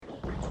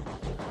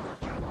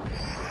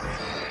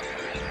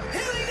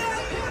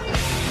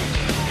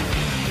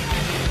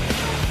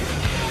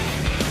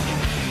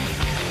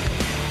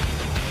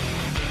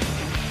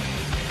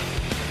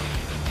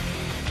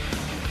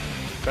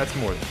That's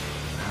more.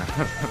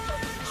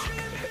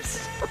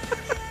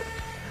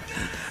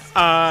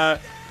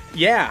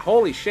 Yeah,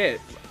 holy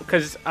shit.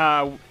 Because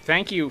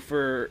thank you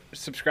for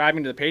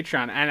subscribing to the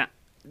Patreon. And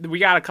we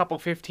got a couple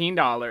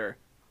 $15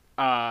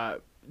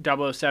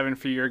 007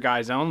 for your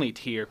guys only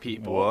tier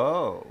people.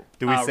 Whoa.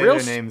 Do we say real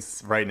their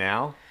names right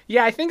now?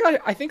 Yeah, I think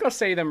I'll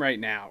say them right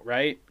now,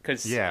 right?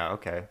 Because Yeah,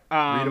 okay.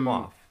 Read them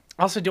off.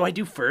 also, do I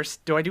do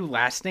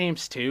last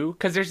names too?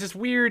 Because there's this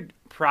weird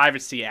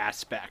privacy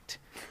aspect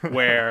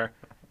where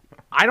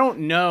I don't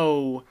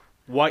know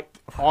what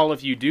all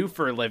of you do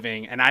for a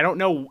living, and I don't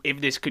know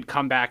if this could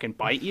come back and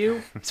bite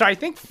you. So I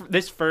think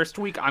this first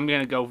week I'm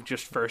gonna go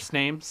just first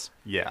names.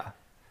 Yeah.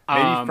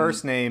 Maybe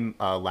first name,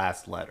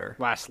 last letter.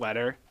 Last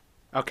letter.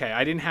 Okay,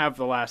 I didn't have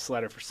the last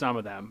letter for some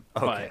of them.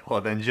 Okay,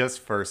 well then just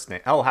first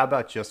name. Oh, how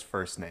about just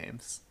first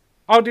names?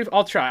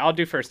 I'll try. I'll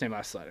do first name,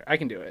 last letter. I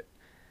can do it.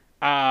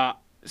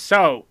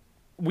 So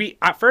we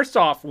first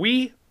off,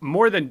 we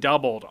more than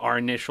doubled our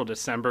initial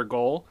December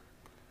goal.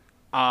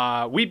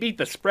 We beat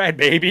the spread,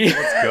 baby.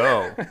 Let's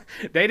go.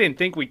 They didn't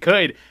think we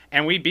could,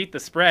 and we beat the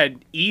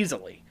spread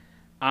easily.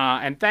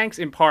 And thanks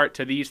in part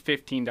to these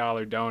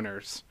 $15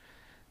 donors.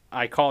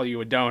 I call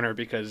you a donor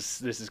because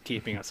this is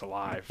keeping us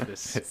alive.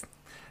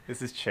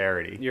 This is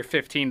charity. Your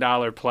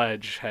 $15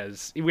 pledge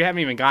has... We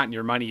haven't even gotten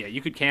your money yet.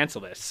 You could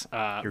cancel this.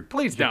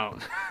 Please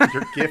don't.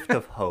 Your gift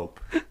of hope.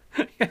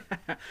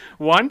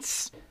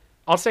 Once...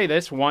 I'll say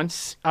this.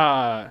 Once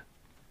I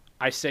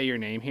say your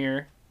name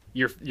here,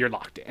 you're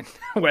locked in.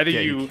 Whether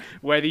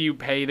you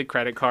pay the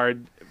credit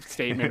card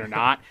statement or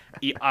not,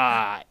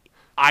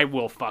 I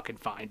will fucking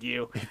find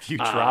you. If you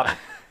drop...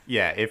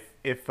 Yeah, if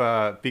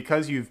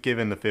because you've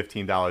given the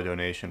 $15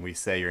 donation, we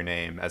say your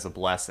name as a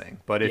blessing.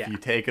 But if you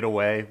take it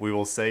away, we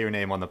will say your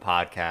name on the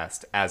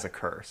podcast as a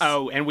curse.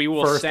 Oh, and we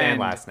will first and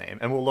last name,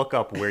 and we'll look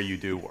up where you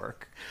do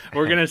work.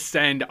 We're gonna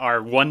send our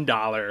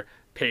 $1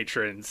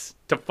 patrons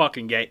to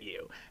fucking get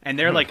you, and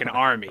they're like an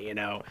army, you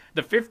know.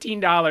 The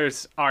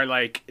 $15 are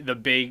like the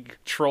big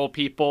troll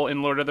people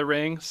in Lord of the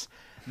Rings.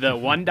 The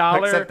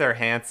 $1, except they're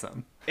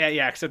handsome.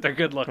 Yeah, except they're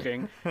good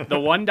looking. The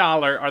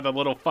 $1 are the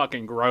little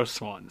fucking gross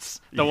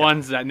ones. The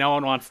ones that no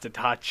one wants to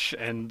touch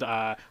and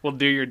will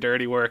do your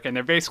dirty work. And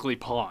they're basically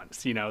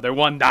pawns, you know. They're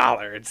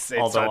 $1. It's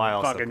although I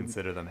also fucking...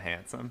 consider them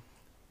handsome.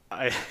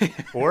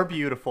 Or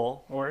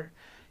beautiful.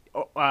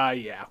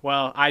 Yeah.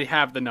 Well, I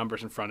have the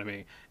numbers in front of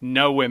me.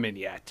 No women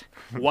yet.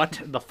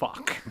 What the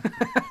fuck?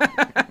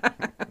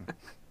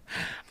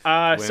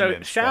 Women,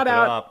 so shout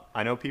out. Up.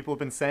 I know people have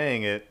been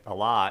saying it a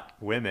lot.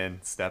 Women,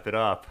 step it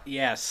up.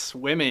 Yes,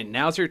 women.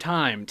 Now's your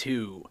time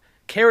to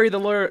carry the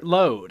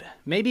load.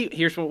 Maybe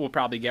here's what we'll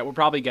probably get. We'll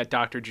probably get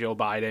Dr. Jill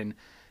Biden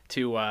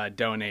to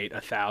donate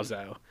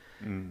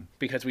 $1,000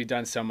 because we've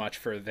done so much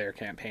for their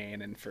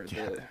campaign and for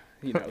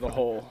the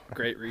whole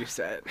Great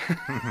Reset.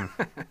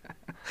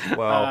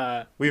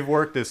 Well, we've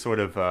worked this sort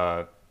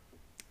of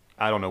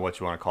I don't know what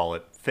you want to call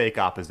it, fake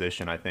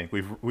opposition. I think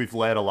we've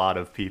led a lot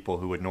of people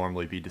who would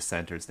normally be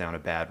dissenters down a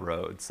bad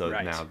road, so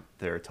now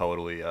they're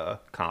totally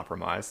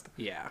compromised.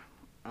 Yeah.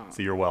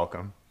 So you're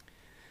welcome.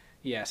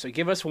 Yeah. So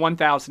give us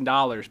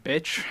 $1,000,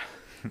 bitch.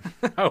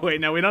 Oh wait,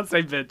 no, we don't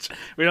say bitch.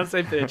 We don't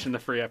say bitch in the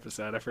free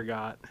episode. I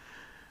forgot.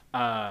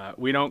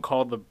 We don't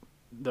call the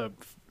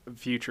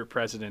future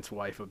president's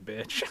wife a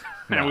bitch,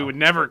 and we would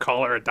never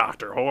call her a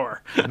Dr. Whore.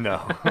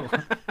 No,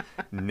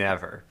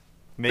 never.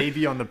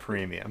 Maybe on the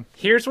premium.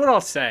 Here's what I'll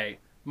say.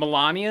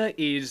 Melania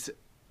is,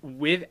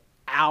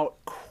 without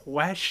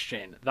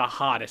question, the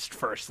hottest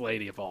first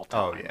lady of all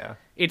time. Oh, yeah.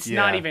 It's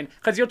not even...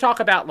 Because you'll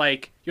talk about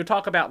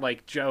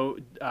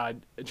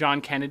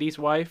John Kennedy's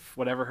wife,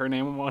 whatever her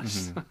name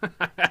was.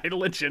 Mm-hmm. I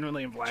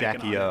legitimately am blanking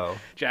Jackie on O. It.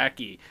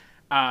 Jackie.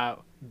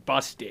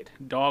 Busted.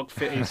 Dog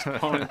face,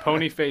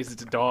 pony face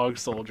dog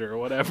soldier or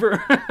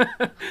whatever.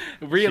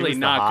 Really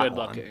not good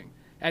looking.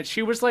 And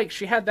she was like...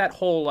 She had that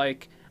whole,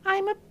 like...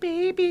 I'm a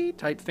baby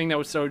type thing that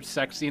was so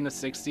sexy in the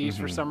 60s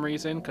for some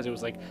reason, because it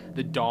was like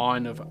the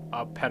dawn of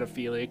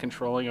pedophilia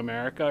controlling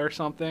America or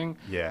something.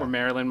 Yeah. Or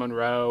Marilyn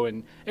Monroe,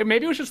 and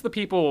maybe it was just the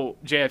people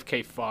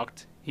JFK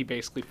fucked. He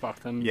basically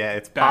fucked them. Yeah,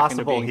 it's back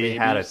possible into being he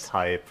had a babies.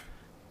 type.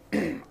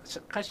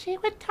 Because she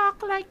would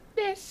talk like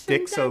this.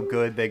 Dick so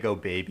good they go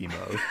baby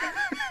mode.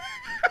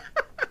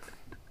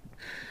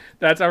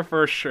 That's our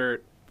first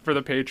shirt for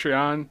the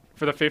Patreon.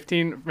 For the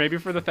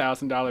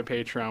 $1,000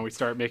 Patreon, we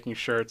start making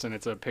shirts, and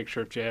it's a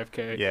picture of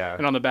JFK. Yeah.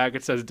 And on the back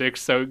it says,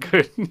 "Dick's so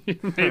good, you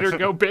made her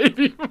go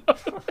baby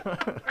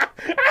mode."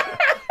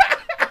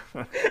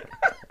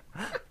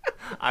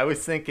 I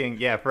was thinking,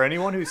 for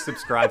anyone who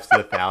subscribes to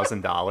the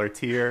 $1,000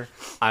 tier,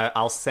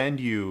 I'll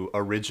send you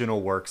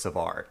original works of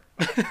art.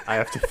 I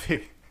have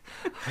to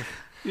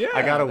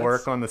I got to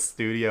work on the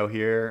studio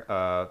here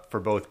for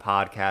both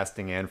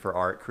podcasting and for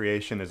art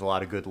creation. There's a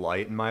lot of good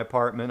light in my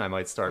apartment. I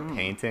might start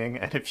painting,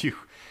 and if you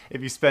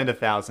spend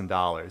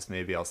 $1,000,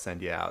 maybe I'll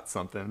send you out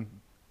something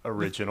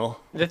original.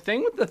 The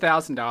thing with the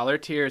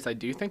 $1,000 tier is I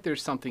do think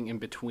there's something in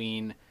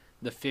between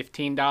the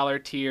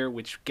 $15 tier,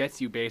 which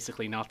gets you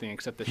basically nothing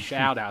except the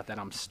shout out that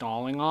I'm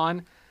stalling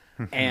on,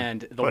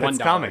 and the $1 But it's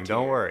coming. tier.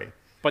 Don't worry.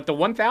 But the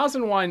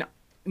 1,000 one,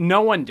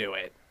 no one do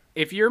it.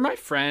 If you're my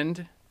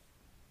friend,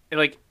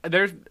 like,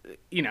 there's,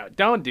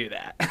 don't do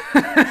that.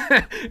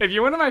 If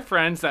you're one of my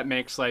friends that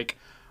makes, like,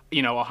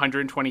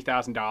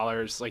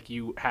 $120,000, like,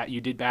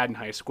 you did bad in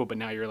high school, but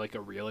now you're, like,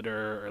 a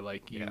realtor, or,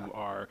 like, you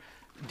are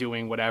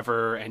doing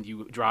whatever, and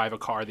you drive a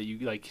car that you,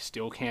 like,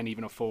 still can't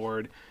even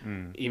afford,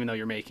 even though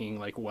you're making,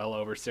 like, well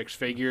over six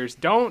figures,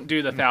 don't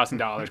do the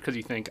 $1,000 because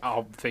you think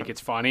I'll think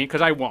it's funny,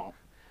 because I won't.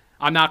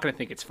 I'm not going to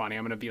think it's funny.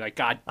 I'm going to be like,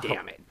 God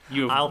damn it.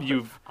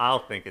 I'll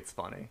think it's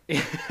funny.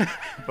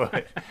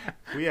 But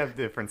we have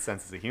different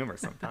senses of humor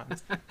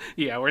sometimes.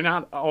 Yeah, we're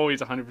not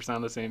always 100%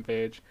 on the same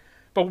page.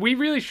 But we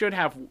really should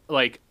have,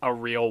 like, a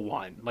real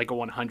one, like a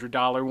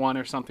 $100 one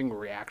or something where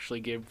we actually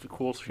give the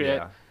cool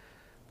shit.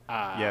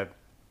 Yeah.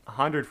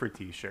 100 for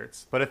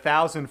t-shirts, but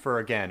 1,000 for,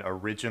 again,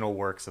 original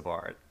works of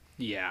art.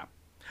 Yeah.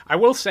 I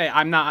will say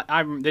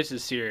this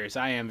is serious.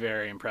 I am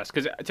very impressed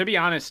because, to be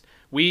honest,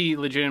 we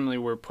legitimately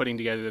were putting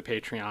together the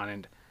Patreon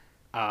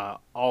and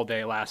all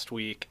day last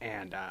week,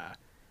 and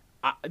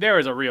there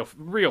was a real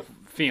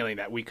feeling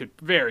that we could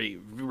very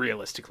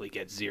realistically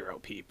get 0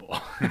 people.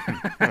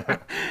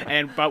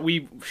 But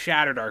we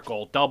shattered our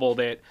goal, doubled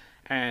it,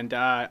 and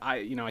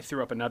I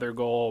threw up another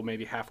goal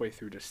maybe halfway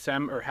through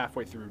December or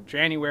halfway through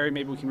January.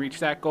 Maybe we can reach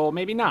that goal,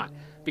 maybe not,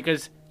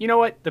 because you know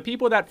what? The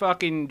people that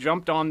fucking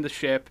jumped on the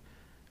ship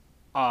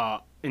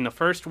in the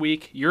first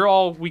week, you're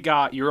all we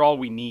got, you're all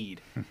we need.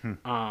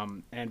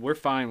 And we're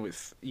fine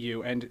with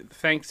you. And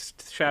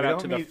shout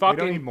out to the fucking...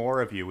 We don't need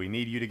more of you. We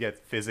need you to get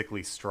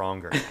physically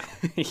stronger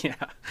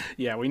now.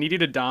 Yeah, we need you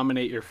to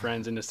dominate your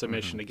friends into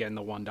submission to get in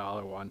the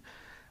 $1 one.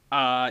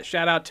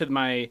 Shout out to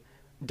my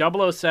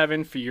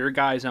 007 for your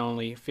guys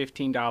only,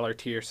 $15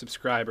 tier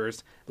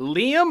subscribers.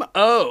 Liam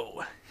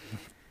O.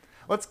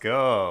 Let's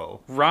go.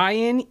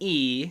 Ryan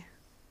E.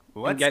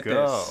 Let's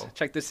go. This.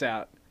 Check this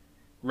out.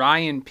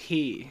 Ryan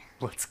P.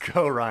 Let's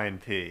go, Ryan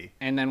P.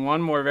 And then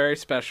one more very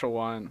special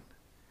one,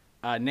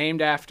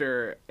 named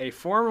after a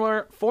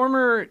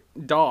former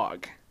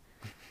dog,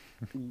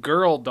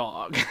 girl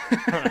dog,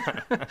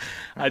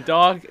 a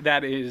dog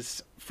that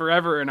is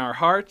forever in our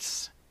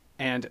hearts,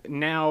 and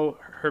now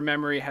her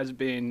memory has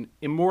been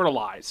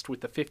immortalized with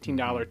the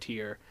 $15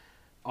 tier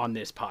on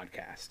this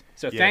podcast.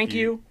 So thank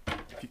you.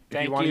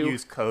 If you want to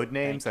use code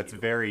names, that's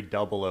very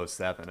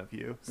 007 of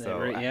you.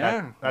 So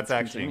that's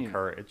actually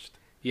encouraged.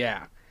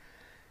 Yeah.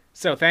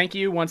 So thank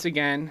you once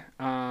again.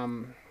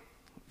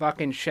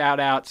 Fucking shout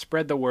out,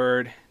 spread the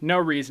word. No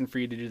reason for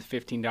you to do the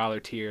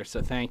 $15 tier,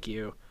 so thank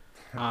you.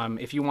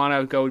 If you want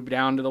to go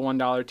down to the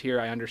 $1 tier,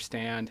 I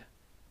understand,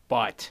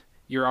 but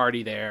you're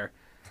already there.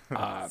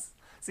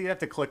 So you have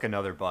to click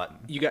another button.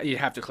 You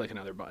have to click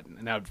another button,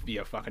 and that would be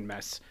a fucking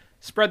mess.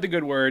 Spread the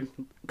good word,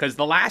 because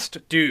the last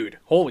dude,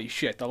 holy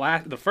shit,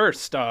 the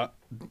first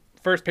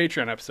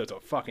Patreon episode's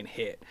a fucking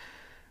hit.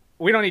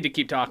 We don't need to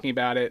keep talking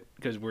about it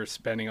because we're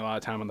spending a lot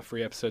of time on the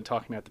free episode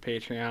talking about the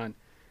Patreon.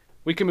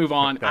 We can move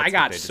on. I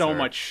got so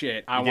much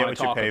shit I want to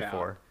talk about. You get what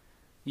you pay for.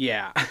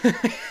 Yeah.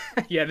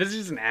 Yeah, this is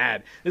just an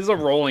ad. This is a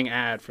rolling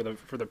ad for the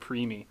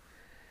preemie.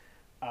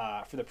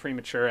 For the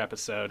premature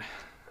episode.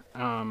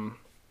 I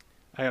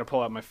got to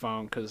pull out my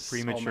phone because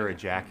premature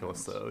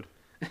ejaculate.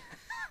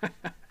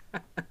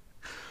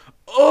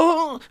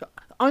 Oh,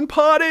 I'm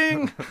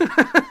potting.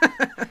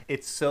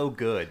 It's so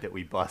good that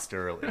we bust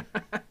early.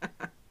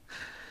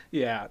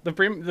 Yeah, the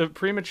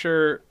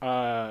premature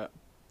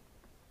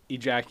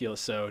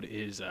ejaculate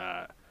is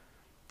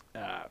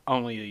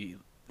only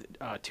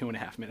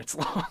 2.5 minutes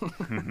long.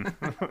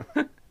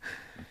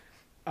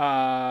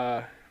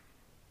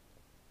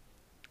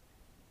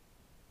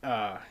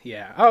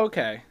 Yeah. Oh,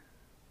 okay.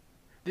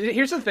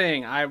 Here's the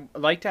thing. I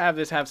like to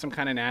have some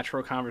kind of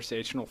natural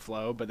conversational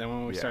flow, but then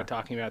when we start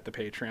talking about the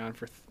Patreon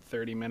for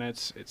 30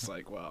 minutes, it's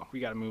like, well,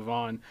 we got to move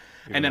on.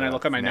 And then I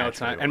look at my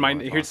notes,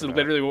 and here's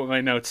literally what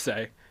my notes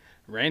say.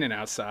 Raining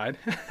outside.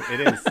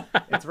 It is.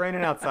 It's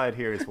raining outside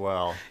here as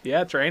well.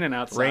 Yeah, it's raining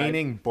outside.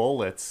 Raining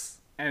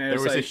bullets. And there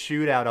was a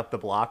shootout up the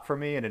block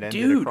from me, and it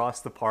ended across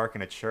the park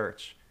in a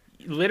church.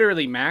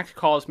 Literally, Mac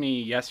calls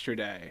me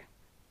yesterday.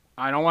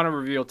 I don't want to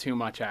reveal too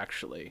much,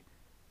 actually,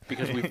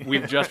 because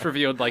we've just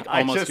revealed like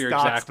almost your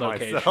exact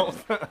location.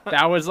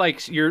 That was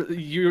like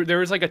there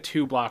was like a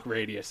 2-block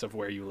radius of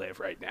where you live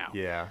right now.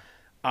 Yeah.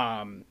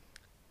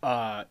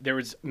 There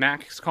was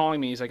Mac's calling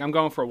me. He's like, I'm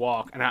going for a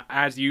walk, and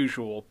as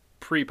usual,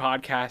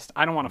 pre-podcast,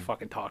 I don't want to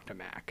fucking talk to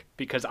Mac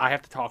because I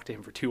have to talk to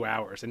him for 2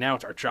 hours, and now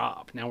it's our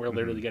job. Now we're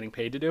literally getting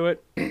paid to do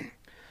it.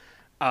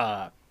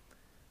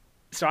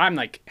 So I'm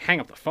like, hang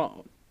up the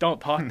phone. Don't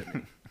talk to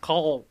me.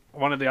 Call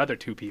one of the other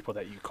 2 people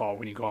that you call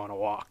when you go on a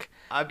walk.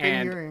 I've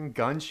been hearing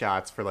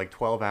gunshots for like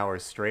 12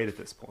 hours straight at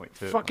this point.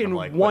 Too. Fucking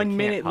like, 1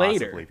 minute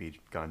later. Possibly be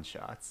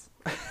gunshots.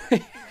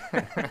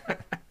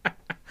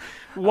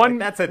 One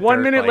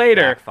minute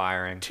later,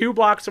 backfiring. 2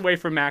 blocks away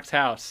from Mac's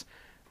house,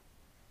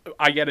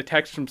 I get a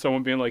text from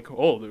someone being like,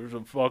 oh, there's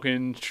a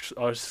fucking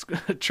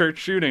church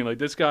shooting. Like,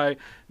 this guy,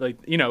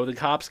 like, the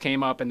cops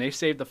came up and they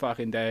saved the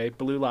fucking day.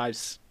 Blue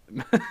lives.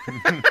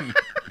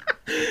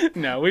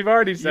 No, we've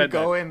already said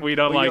that we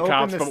don't like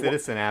cops. You open the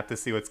Citizen app to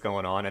see what's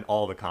going on, and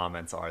all the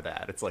comments are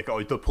that. It's like,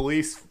 oh, the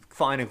police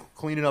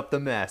cleaning up the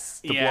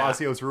mess. De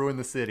Blasio's ruined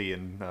the city.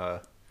 And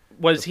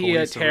was he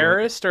a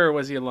terrorist or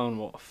was he a lone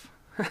wolf?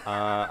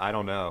 I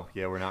don't know.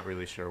 Yeah, we're not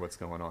really sure what's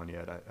going on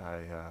yet.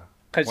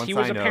 Because he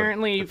was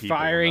apparently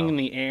firing in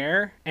the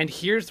air. And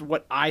here's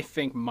what I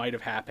think might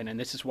have happened, and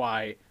this is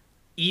why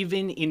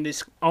even in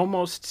this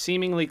almost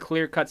seemingly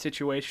clear-cut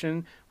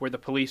situation where the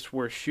police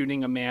were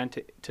shooting a man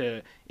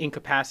to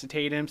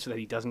incapacitate him so that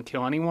he doesn't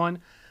kill anyone,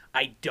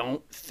 I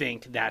don't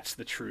think that's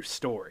the true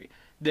story.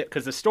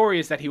 Because the story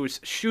is that he was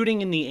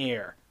shooting in the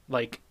air,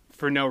 like,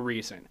 for no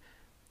reason.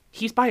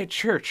 He's by a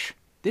church.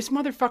 This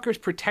motherfucker is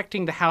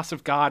protecting the house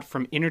of God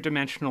from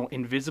interdimensional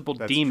invisible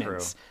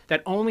demons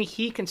that only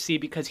he can see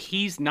because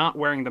he's not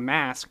wearing the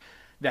mask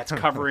that's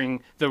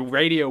covering the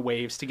radio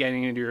waves to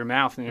getting into your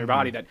mouth and your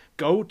body that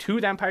go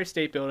to the Empire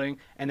State Building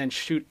and then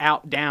shoot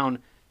out down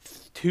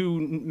to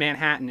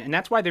Manhattan. And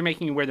that's why they're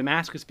making you wear the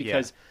mask, is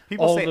because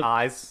people say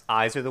eyes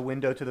are the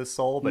window to the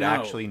soul, but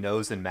actually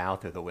nose and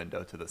mouth are the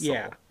window to the soul.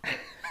 Yeah.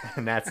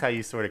 And that's how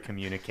you sort of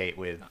communicate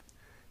with,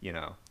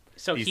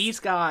 So he's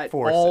got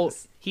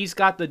forces. He's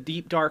got the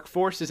deep dark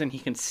forces and he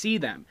can see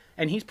them,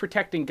 and he's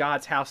protecting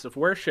God's house of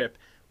worship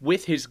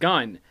with his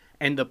gun.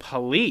 And the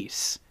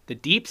police, the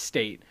deep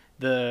state,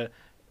 the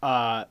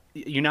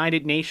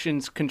United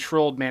Nations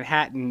controlled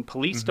Manhattan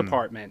Police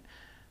Department,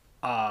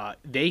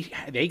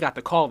 they got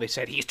the call. They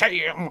said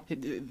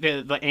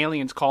the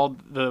aliens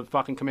called the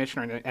fucking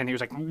commissioner, and he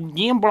was like, and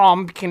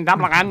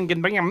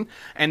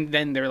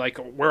then they're like,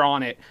 we're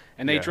on it,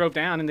 and they drove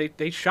down and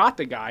they shot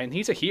the guy, and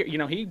he's a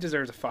hero. He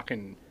deserves a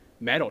fucking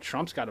medal.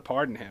 Trump's got to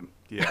pardon him.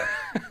 Yeah.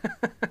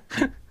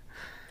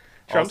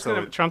 Trump's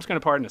gonna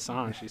pardon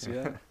Assange. You see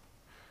that?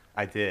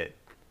 I did.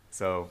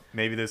 So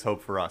maybe there's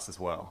hope for us as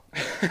well.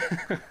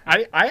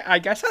 I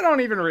guess I don't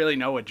even really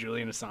know what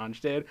Julian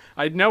Assange did.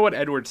 I know what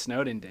Edward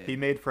Snowden did. He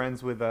made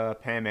friends with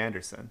Pam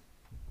Anderson.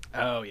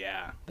 Oh,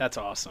 yeah. That's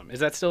awesome. Is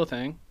that still a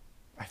thing?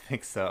 I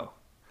think so.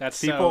 That's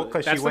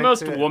the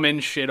most woman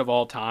shit of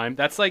all time.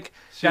 That's like,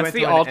 that's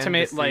the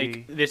ultimate,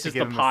 like, this is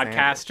the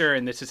podcaster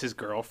and this is his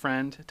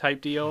girlfriend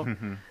type deal.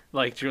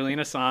 Like, Julian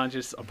Assange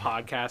is a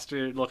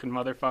podcaster looking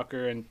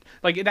motherfucker, and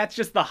like, that's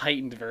just the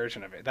heightened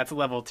version of it. That's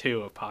level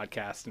 2 of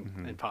podcast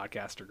and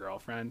podcaster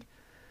girlfriend.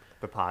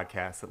 The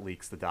podcast that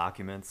leaks the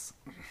documents.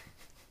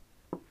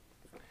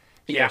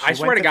 Yeah, I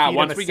swear to God,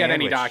 once we get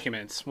any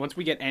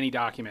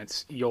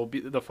documents, you'll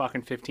be the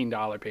fucking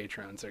 $15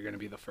 patrons are going to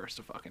be the first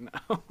to fucking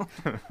know.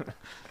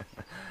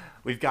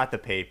 We've got the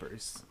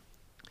papers.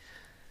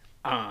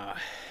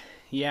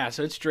 Yeah,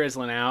 so it's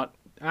drizzling out.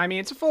 I mean,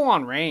 it's a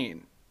full-on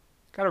rain.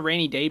 Got a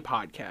rainy day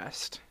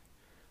podcast,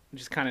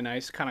 which is kind of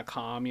nice, kind of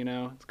calm,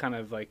 It's kind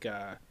of like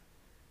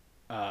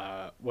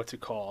what's it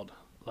called?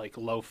 Like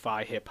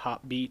lo-fi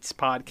hip-hop beats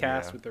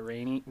podcast with the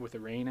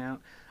rain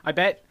out. I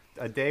bet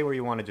a day where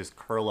you want to just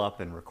curl up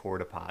and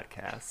record a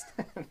podcast.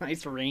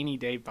 Nice rainy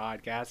day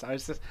podcast. I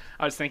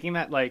was thinking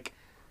that, like,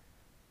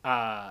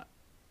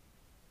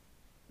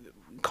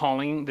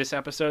 calling this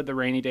episode the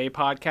rainy day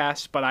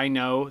podcast, but I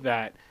know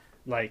that,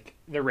 like,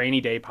 the rainy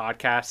day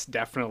podcast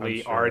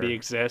definitely already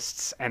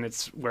exists, and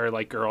it's where,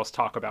 like, girls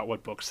talk about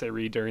what books they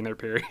read during their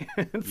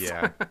periods.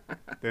 Yeah.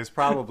 There's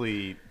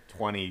probably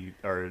 20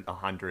 or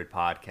 100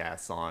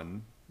 podcasts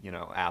on,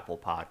 Apple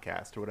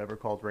Podcast or whatever,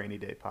 called Rainy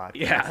Day Podcast.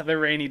 Yeah, the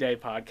Rainy Day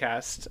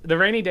Podcast. The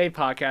Rainy Day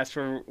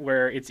Podcast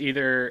where it's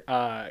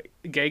either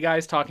gay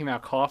guys talking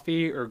about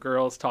coffee or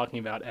girls talking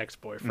about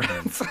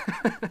ex-boyfriends.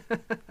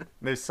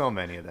 There's so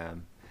many of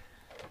them.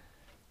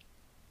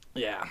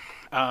 Yeah.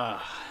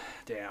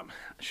 Damn.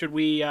 Should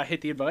we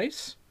hit the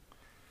advice?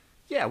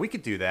 Yeah, we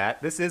could do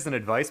that. This is an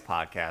advice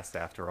podcast,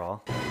 after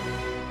all.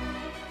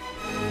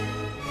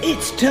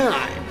 It's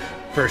time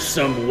for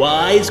some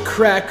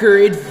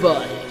wisecracker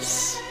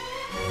advice.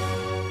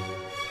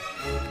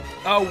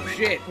 Oh,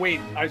 shit. Wait,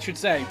 I should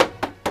say,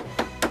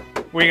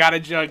 we got a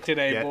jug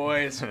today,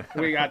 boys.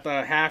 We got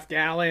the half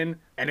gallon,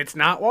 and it's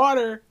not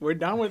water. We're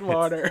done with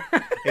water.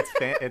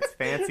 It's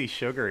fancy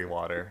sugary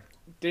water.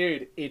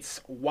 Dude, it's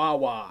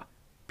Wawa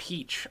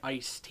peach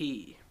iced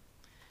tea.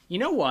 You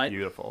know what?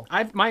 Beautiful.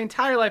 My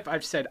entire life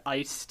I've said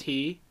iced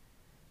tea,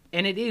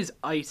 and it is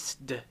iced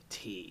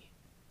tea.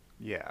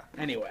 Yeah.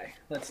 Anyway,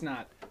 let's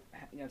not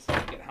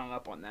get hung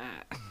up on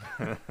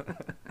that.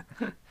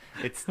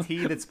 It's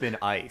tea that's been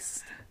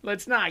iced.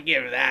 Let's not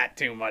give that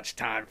too much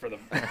time for the.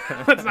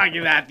 Let's not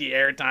give that the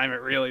airtime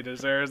it really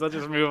deserves. Let's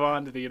just move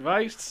on to the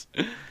advice.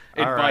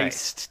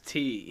 Adviced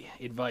tea.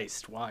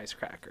 Adviced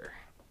wisecracker.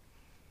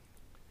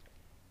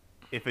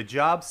 If a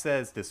job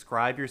says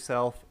describe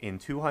yourself in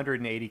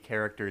 280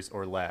 characters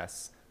or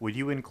less, would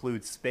you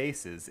include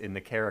spaces in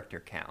the character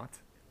count?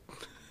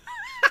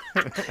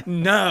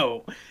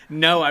 No,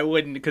 I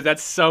wouldn't, because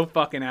that's so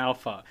fucking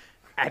alpha.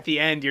 At the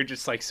end, you're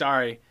just like,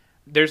 sorry,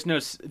 there's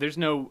no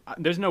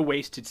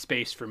wasted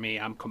space for me.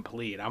 I'm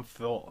complete. I'm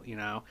full.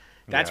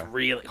 That's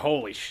really,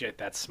 holy shit.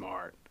 That's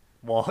smart.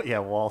 Wall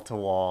to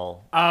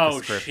wall.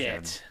 Oh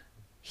shit.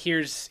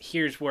 here's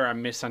where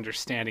I'm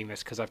misunderstanding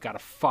this because I've got a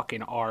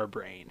fucking R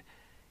brain.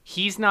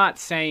 He's not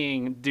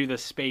saying do the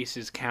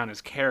spaces count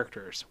as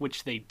characters,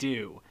 which they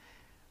do.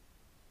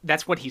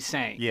 That's what he's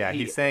saying. Yeah,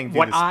 he's saying do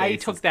what the spaces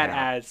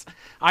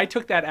I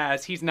took that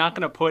as he's not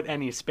going to put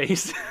any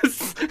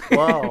spaces.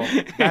 Well,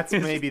 that's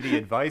maybe the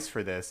advice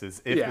for this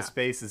is if the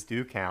spaces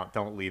do count,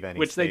 don't leave any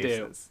which spaces. They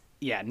do.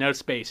 Yeah, no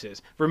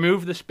spaces.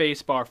 Remove the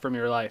space bar from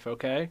your life,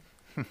 okay?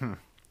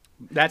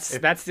 That's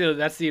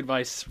the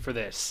advice for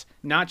this.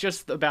 Not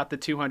just about the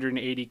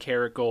 280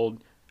 karat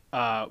gold,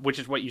 which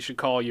is what you should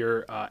call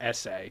your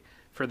essay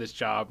for this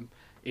job,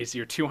 is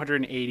your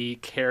 280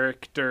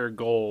 character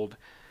gold.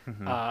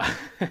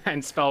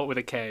 And spell it with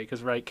a K,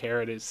 because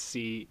carat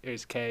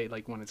is K,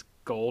 like when it's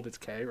gold it's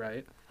K,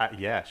 right?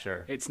 Yeah,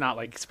 sure. It's not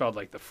like spelled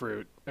like the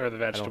fruit or the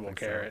vegetable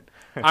carrot.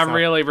 So. I'm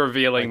really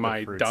revealing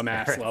like my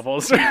dumbass carrot.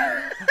 Levels.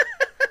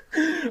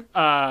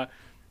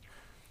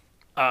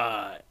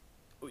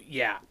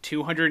 Yeah,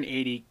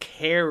 280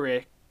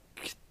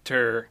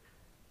 character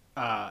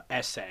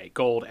essay,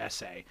 gold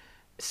essay.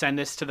 Send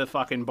this to the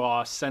fucking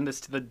boss. Send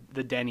this to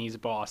the Denny's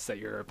boss that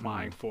you're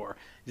applying for.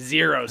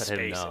 0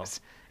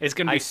 spaces. It's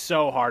gonna be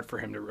so hard for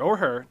him or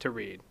her to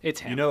read.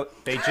 It's him. You know,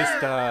 they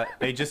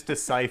just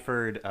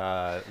deciphered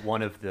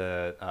one of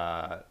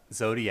the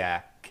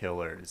Zodiac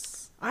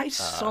killers. I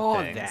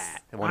saw things.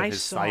 that. One of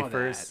his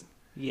ciphers.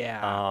 That.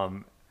 Yeah.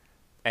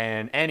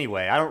 And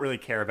anyway, I don't really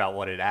care about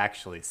what it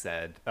actually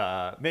said.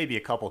 Maybe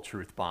a couple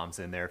truth bombs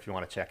in there if you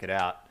want to check it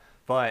out.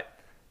 But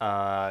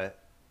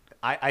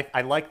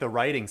I like the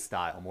writing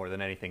style more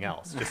than anything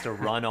else. Just a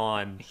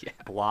run-on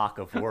block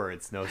of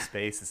words, no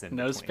spaces in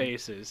between. No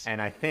spaces.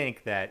 And I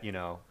think that,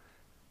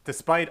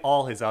 despite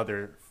all his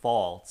other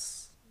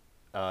faults,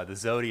 the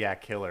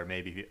Zodiac Killer,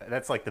 maybe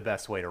that's like the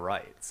best way to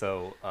write.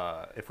 So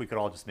if we could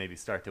all just maybe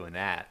start doing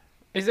that.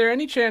 Is there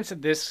any chance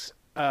that this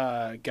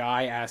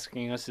guy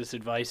asking us this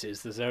advice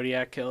is the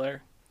Zodiac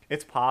Killer?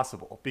 It's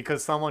possible,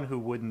 because someone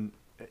who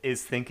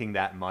is thinking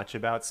that much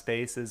about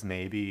spaces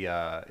maybe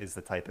is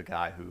the type of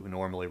guy who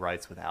normally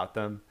writes without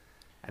them.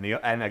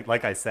 And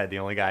like I said, the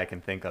only guy I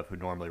can think of who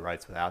normally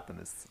writes without them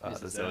is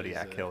the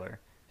Zodiac Killer.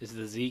 Is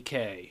the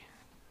ZK.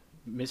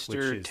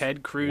 Mr.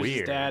 Ted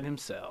Cruz's dad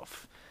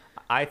himself.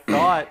 I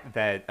thought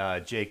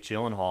that Jake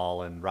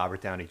Gyllenhaal and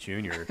Robert Downey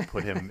Jr.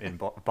 put him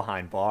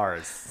behind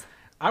bars.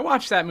 I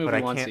watched that movie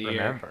but once I can't a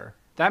year. remember.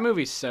 That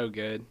movie's so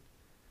good.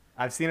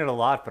 I've seen it a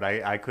lot, but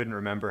I couldn't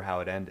remember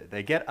how it ended.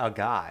 They get a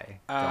guy,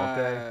 don't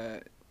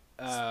they?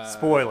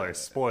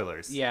 Spoilers.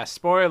 Yeah,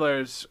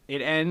 spoilers.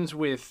 It ends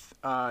with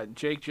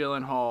Jake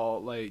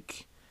Gyllenhaal,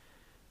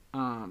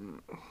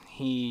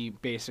 he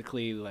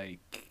basically,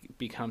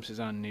 becomes his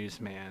own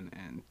newsman,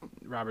 and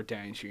Robert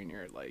Downey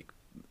Jr.,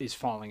 is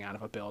falling out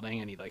of a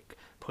building, and he,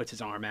 puts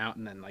his arm out,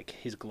 and then,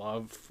 his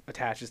glove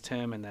attaches to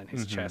him, and then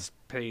his chest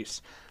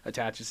piece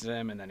attaches to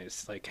him, and then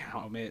his,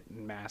 helmet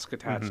and mask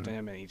attached to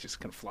him, and he just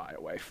can fly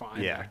away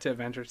fine back to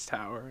Avengers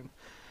Tower and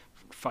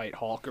fight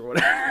Hulk or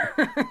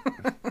whatever.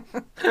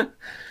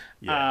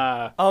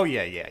 Yeah.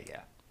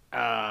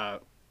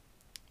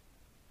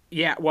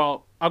 Yeah,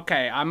 well,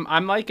 okay,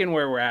 I'm liking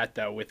where we're at,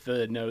 though, with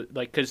the note,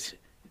 because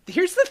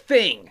here's the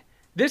thing.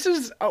 This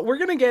is, we're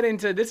going to get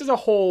into, this is a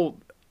whole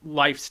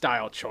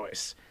lifestyle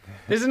choice.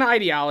 This is an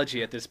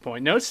ideology at this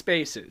point. No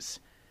spaces.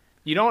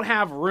 You don't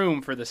have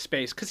room for the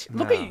space, because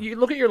look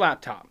at your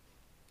laptop.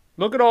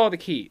 Look at all the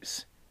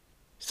keys.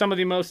 Some of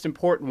the most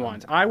important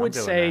ones. I would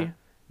say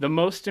the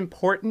most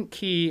important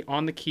key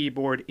on the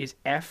keyboard is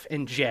F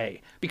and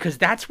J, because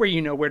that's where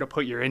you know where to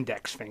put your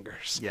index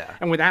fingers. Yeah.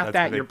 And without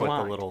that, you're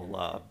blind.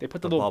 They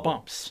put the little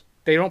bumps.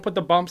 They don't put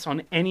the bumps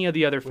on any of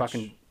the other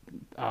fucking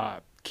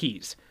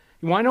keys.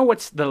 You want to know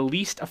what's the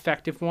least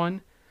effective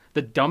one?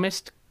 The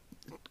dumbest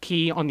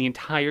key on the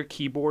entire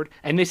keyboard,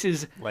 and this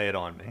is lay it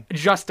on me.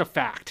 Just a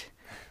fact.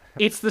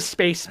 It's the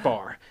space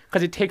bar,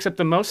 because it takes up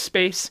the most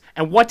space,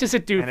 and what does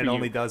it do for you? And it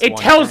only does it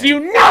one tells thing.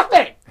 You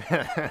nothing.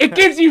 It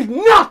gives you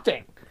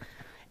nothing.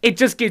 It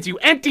just gives you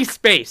empty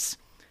space.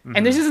 Mm-hmm.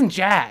 And this isn't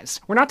jazz.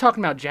 We're not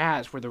talking about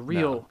jazz where the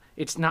real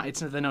it's not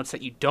the notes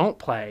that you don't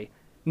play.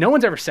 No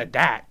one's ever said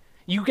that.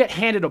 You get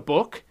handed a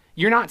book,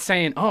 you're not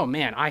saying, "Oh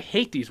man, I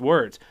hate these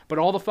words," but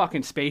all the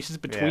fucking spaces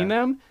between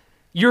them,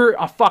 you're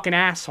a fucking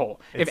asshole.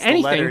 It's if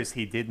anything, the letters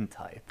he didn't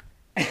type.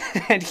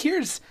 And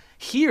here's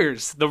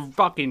the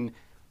fucking,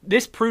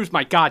 this proves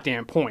my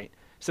goddamn point.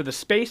 So the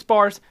space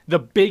bar's the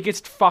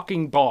biggest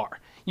fucking bar.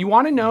 You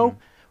want to know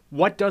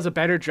what does a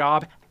better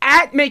job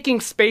at making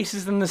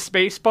spaces than the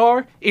space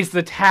bar is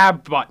the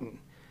tab button.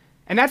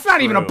 And that's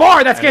not even a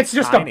bar, it's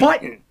just tiny. A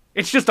button.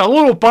 It's just a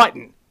little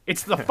button.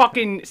 It's the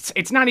fucking,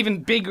 it's not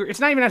even bigger, it's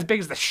not even as big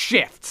as the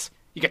shifts.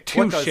 You get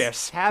two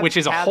shifts, which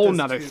is a whole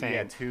nother thing.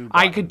 Yeah,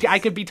 I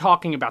could be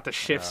talking about the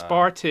shifts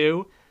bar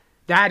too.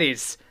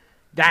 That's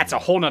a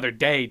whole nother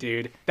day,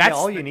 dude. That's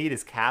all you need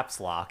is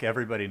caps lock.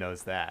 Everybody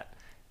knows that.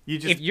 You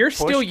just if you're push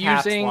still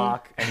caps using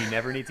lock, and you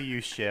never need to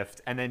use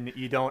shift, and then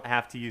you don't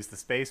have to use the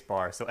space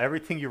bar. So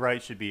everything you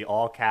write should be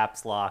all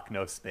caps lock,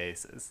 no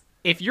spaces.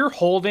 If you're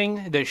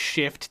holding the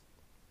shift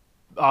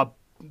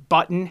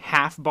button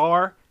half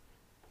bar,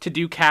 to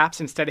do caps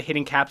instead of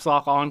hitting caps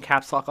lock on,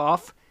 caps lock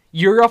off,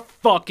 you're a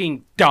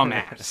fucking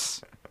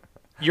dumbass.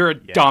 You're a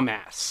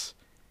dumbass.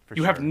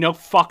 You have no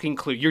fucking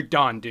clue. You're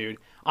done, dude.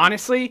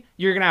 Honestly,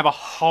 you're going to have a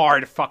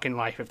hard fucking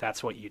life if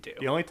that's what you do.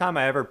 The only time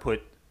I ever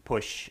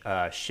push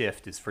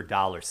shift is for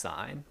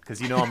 $,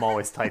 because I'm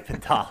always typing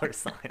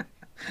 $.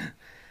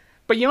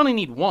 But you only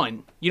need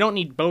one. You don't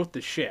need both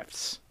the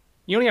shifts.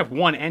 You only have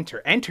one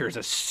enter. Enter is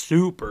a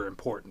super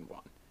important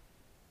one.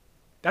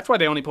 That's why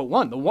they only put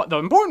one. The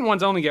important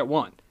ones only get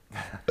one.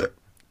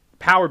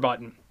 Power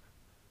button.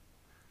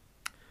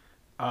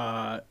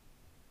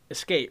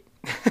 Escape.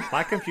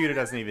 My computer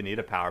doesn't even need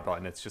a power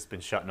button. It's just been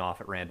shutting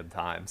off at random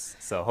times.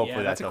 So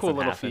hopefully that's that a cool doesn't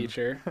little happen.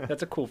 feature.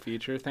 That's a cool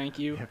feature. Thank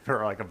you.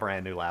 For like a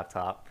brand new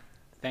laptop.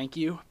 Thank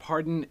you.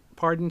 Pardon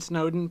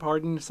Snowden.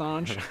 Pardon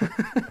Assange.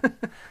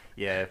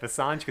 Yeah, if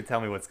Assange could tell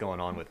me what's going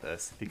on with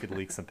this, if he could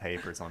leak some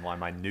papers on why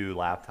my new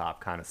laptop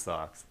kind of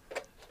sucks.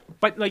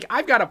 But like,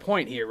 I've got a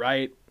point here,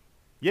 right?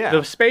 Yeah.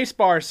 The space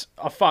bar's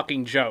a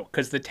fucking joke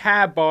because the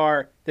tab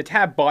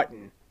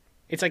button,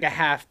 it's like a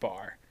half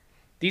bar.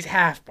 These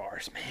half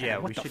bars, man. Yeah,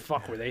 what the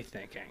fuck were they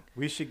thinking?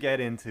 We should get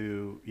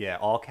into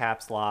all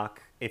caps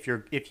lock. If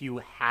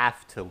you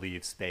have to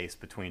leave space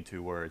between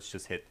two words,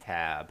 just hit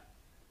tab.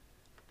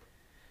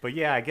 But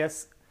yeah, I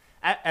guess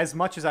as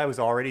much as I was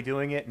already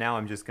doing it, now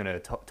I'm just gonna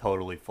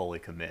totally fully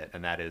commit,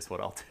 and that is what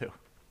I'll do.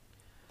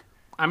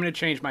 I'm gonna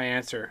change my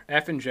answer.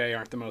 F and J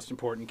aren't the most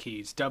important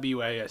keys.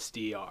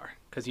 WASD,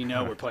 because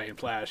we're playing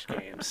Flash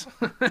games.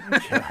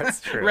 Yeah,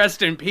 that's true.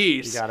 Rest in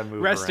peace. You gotta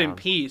move Rest in around.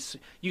 peace.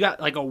 You got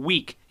like a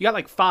week. You got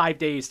like 5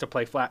 days to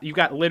play Flash. You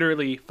got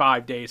literally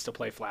 5 days to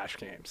play Flash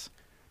games.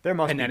 There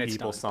must And be then it's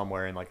people done.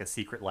 somewhere in like a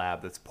secret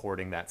lab that's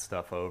porting that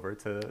stuff over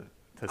to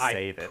I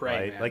save it, pray,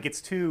 right? man. Like it's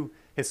too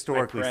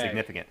historically pray.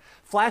 significant.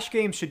 Flash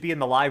games should be in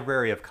the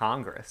Library of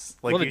Congress.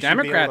 Like, Well, the you should be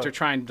able Democrats to- are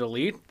trying to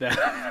delete them.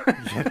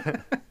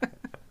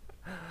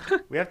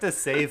 We have to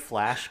save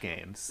Flash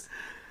games.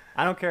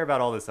 I don't care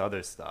about all this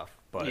other stuff,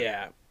 but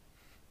Yeah,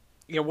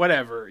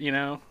 whatever.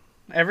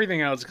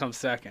 Everything else comes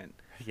second.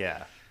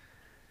 yeah.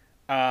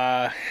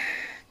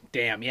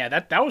 Damn. Yeah,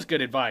 that was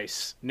good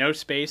advice. No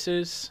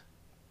spaces.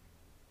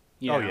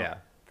 Oh yeah,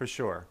 for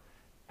sure.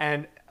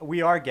 And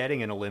we are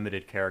getting in a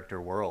limited character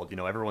world.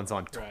 Everyone's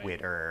on Right.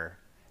 Twitter.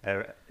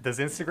 Does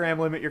Instagram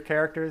limit your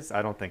characters?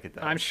 I don't think it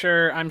does. I'm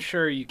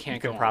sure you can't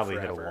you can go probably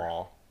on hit a forever.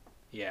 wall.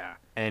 Yeah.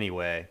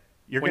 Anyway,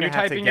 you're When going to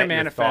you're have to typing get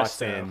your your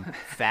thoughts manifesto. in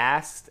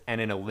fast and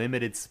in a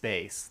limited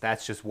space.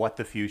 That's just what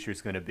the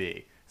future's going to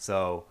be.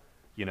 So,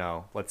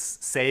 let's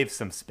save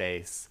some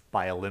space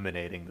by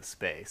eliminating the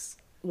space.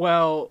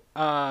 Well,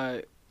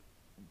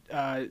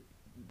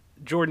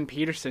 Jordan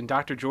Peterson,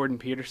 Dr. Jordan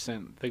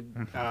Peterson, the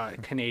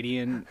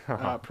Canadian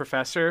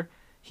professor,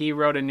 he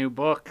wrote a new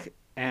book,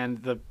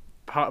 and the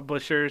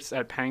publishers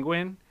at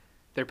Penguin,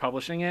 they're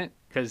publishing it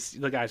because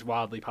the guy's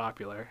wildly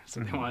popular, so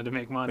they wanted to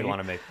make money. They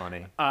want to make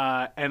money.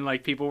 And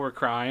like people were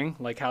crying,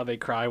 like how they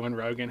cry when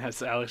Rogan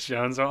has Alex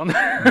Jones on,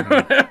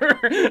 whatever,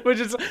 which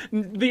is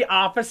the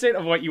opposite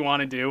of what you want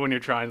to do when you're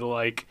trying to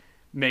like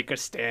make a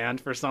stand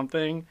for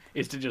something,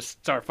 is to just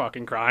start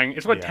fucking crying.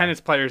 It's what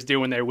tennis players do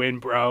when they win,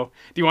 bro.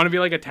 Do you want to be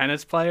like a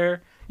tennis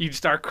player? You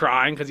start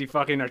crying because you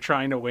fucking are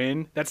trying to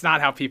win? That's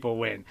not how people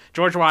win.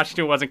 George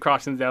Washington wasn't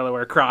crossing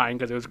Delaware crying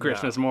because it was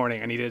Christmas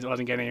morning and he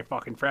wasn't getting any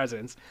fucking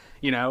presents,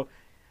 He was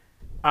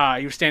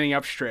standing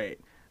up straight.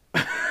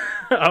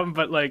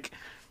 But like,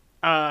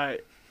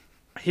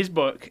 his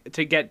book,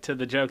 to get to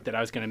the joke that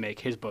I was going to make,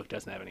 his book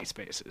doesn't have any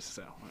spaces.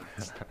 So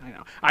I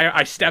know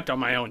I stepped on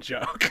my own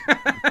joke.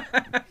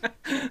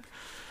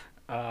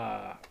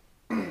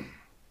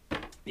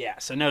 Yeah,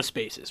 so no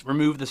spaces.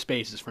 Remove the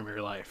spaces from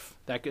your life.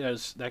 That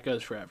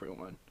goes for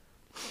everyone.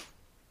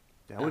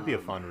 That would be a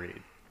fun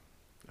read.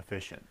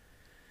 Efficient.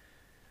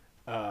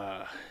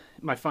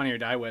 My Funny or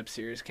Die web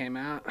series came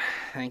out.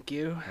 Thank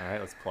you. All right,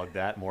 let's plug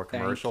that. More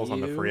Thank commercials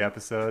on the you. free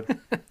episode.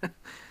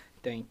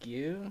 Thank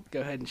you.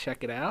 Go ahead and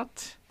check it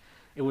out.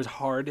 It was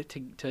hard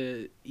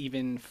to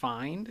even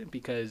find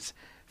because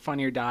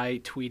Funny or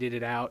Die tweeted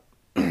it out,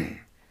 and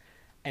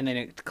then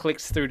it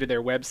clicks through to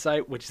their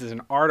website, which is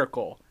an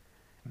article.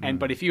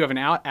 But if you have an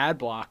ad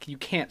block, you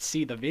can't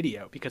see the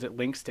video because it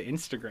links to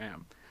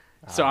Instagram.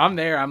 So I'm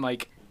there. I'm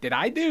like, did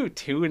I do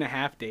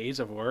 2.5 days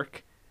of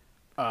work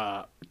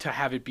to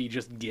have it be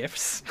just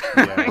GIFs?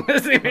 Yeah.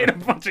 They made a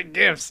bunch of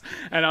GIFs,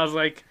 and I was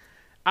like,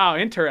 oh,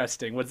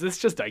 interesting. Was this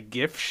just a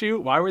GIF shoot?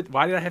 Why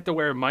did I have to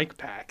wear a mic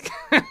pack?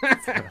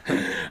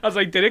 I was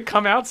like, did it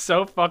come out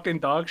so fucking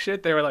dog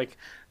shit? They were like,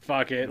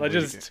 fuck it. Let's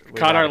just we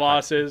cut our gotta cut.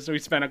 losses. We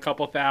spent a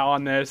couple thou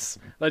on this.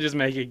 Let's just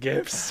make it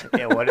GIFs.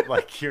 Yeah, what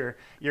like you're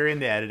in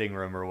the editing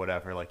room or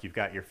whatever, like you've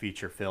got your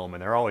feature film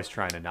and they're always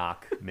trying to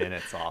knock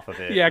minutes off of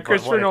it. Yeah, But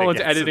Christopher what if it Nolan's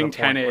gets to the editing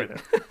point where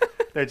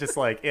Tenet. They're just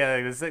like,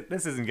 yeah,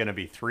 this isn't going to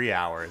be 3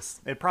 hours.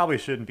 It probably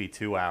shouldn't be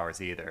 2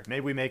 hours either.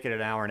 Maybe we make it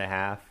an hour and a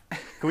half.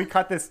 Can we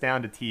cut this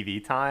down to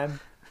TV time?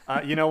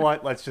 You know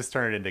what? Let's just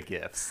turn it into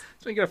GIFs.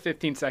 So we get a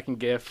 15-second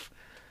GIF.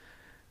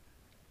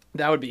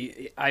 That would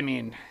be, I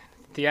mean,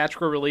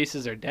 theatrical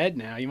releases are dead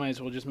now. You might as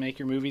well just make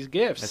your movies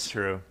GIFs. That's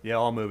true. Yeah,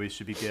 all movies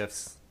should be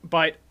GIFs.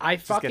 But I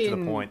fucking... Just get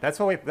to the point. That's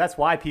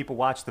why people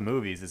watch the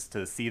movies, is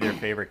to see their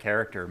favorite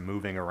character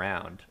moving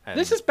around. And...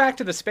 This is back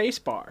to the space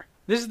bar.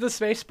 This is the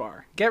space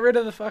bar. Get rid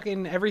of the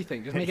fucking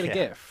everything. Just make it a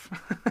GIF.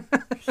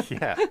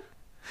 Yeah.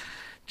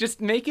 Just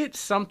make it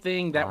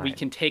something that we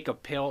can take a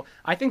pill.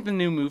 I think the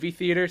new movie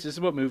theaters, this is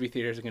what movie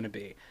theaters are going to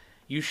be.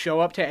 You show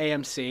up to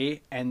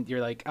AMC and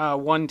you're like,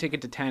 1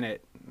 ticket to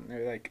Tenet.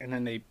 And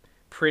then they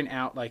print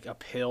out like a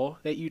pill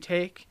that you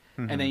take.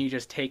 And then you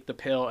just take the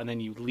pill and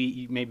then you leave.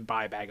 You maybe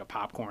buy a bag of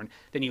popcorn.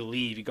 Then you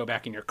leave. You go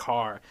back in your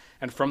car.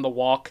 And from the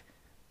walk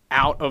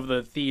out of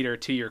the theater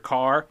to your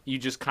car, you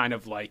just kind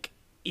of like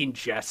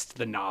ingest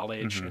the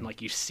knowledge and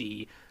like you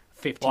see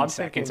 15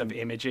 seconds of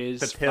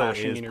images. The pill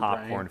flashing is in your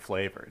popcorn brain.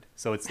 Flavored.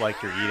 So it's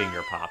like you're eating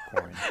your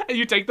popcorn. And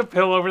you take the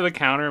pill over the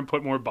counter and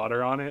put more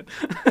butter on it.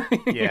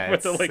 Yeah.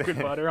 Put the liquid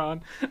butter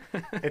on.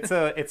 It's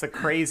a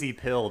crazy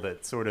pill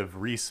that sort of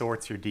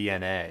resorts your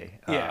DNA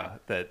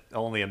that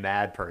only a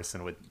mad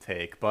person would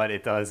take, but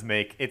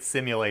it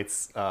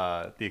simulates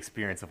the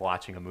experience of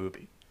watching a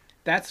movie.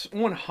 That's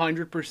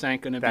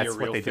 100% going to be a real thing. That's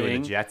what they do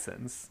in the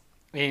Jetsons.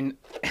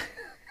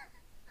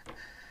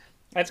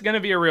 That's going to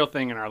be a real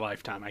thing in our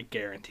lifetime. I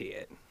guarantee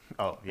it.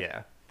 Oh,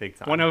 yeah. Big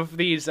time. One of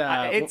these...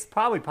 it's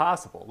probably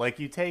possible. Like,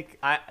 you take...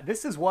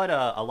 this is what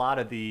a lot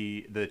of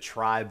the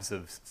tribes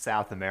of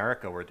South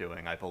America were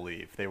doing, I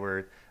believe. They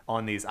were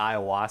on these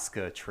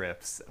ayahuasca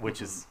trips,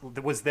 which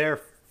was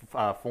their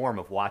form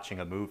of watching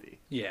a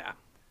movie. Yeah.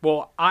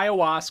 Well,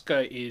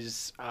 ayahuasca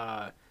is...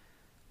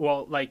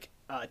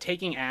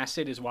 taking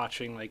acid is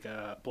watching like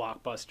a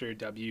blockbuster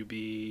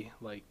WB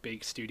like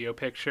big studio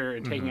picture,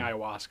 and taking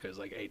ayahuasca is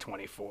like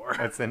A24.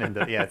 That's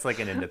it's like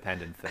an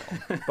independent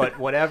film. But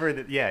whatever,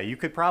 you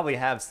could probably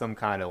have some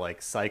kind of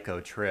like psycho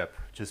trip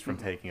just from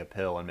taking a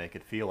pill and make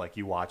it feel like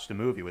you watched a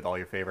movie with all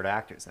your favorite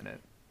actors in it.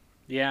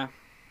 Yeah,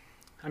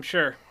 I'm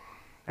sure.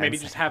 Maybe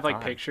And just have like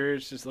time.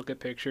 pictures, just look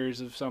at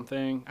pictures of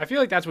something. I feel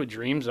like that's what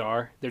dreams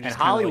are. They're just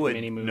And Hollywood like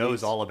mini movies.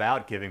 knows all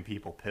about giving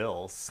people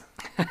pills.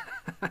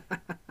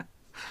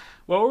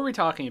 What were we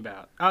talking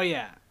about? Oh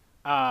yeah.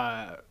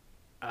 I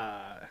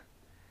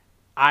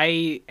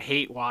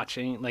hate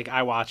watching, like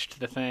I watched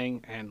the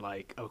thing and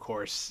like of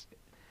course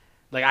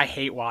like I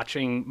hate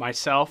watching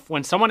myself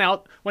when someone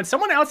else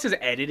has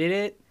edited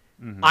it.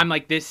 I'm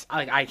like this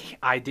like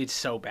I did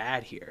so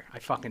bad here. I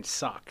fucking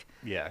suck.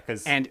 Yeah,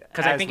 because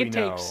I think it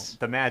takes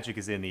the magic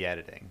is in the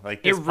editing.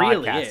 Like this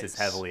really podcast is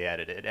heavily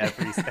edited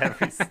every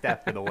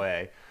step of the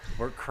way.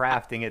 We're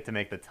crafting it to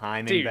make the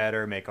timing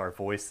better, make our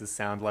voices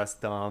sound less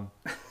dumb.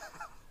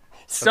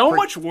 So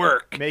much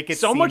work. Make it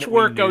so seem much that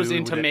work we goes knew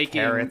into that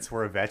making carrots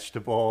were a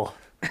vegetable.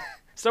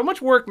 So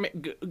much work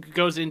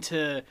goes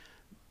into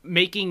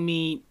making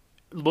me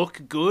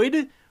look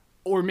good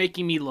or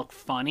making me look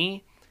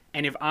funny.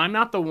 And if I'm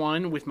not the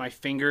one with my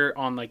finger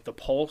on like the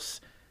pulse,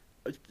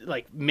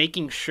 like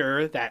making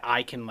sure that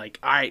I can like,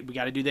 all right, we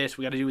got to do this,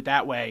 we got to do it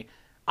that way,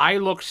 I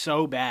look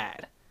so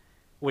bad.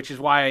 Which is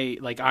why,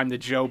 like, I'm the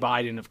Joe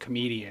Biden of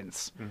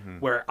comedians,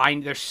 where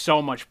there's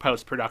so much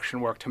post-production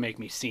work to make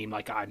me seem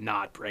like I'm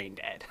not brain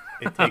dead.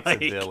 It takes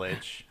a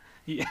village.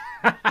 Yeah.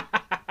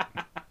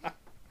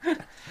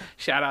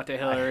 Shout out to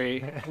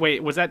Hillary.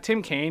 Wait, was that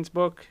Tim Kaine's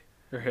book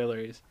or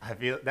Hillary's? I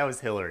feel that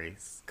was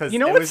Hillary's. Because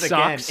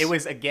sucks? It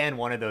was again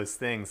one of those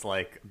things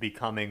like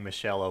becoming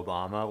Michelle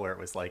Obama, where it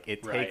was like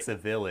it takes a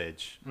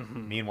village.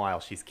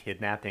 Meanwhile, she's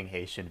kidnapping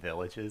Haitian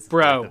villages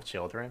of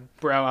children.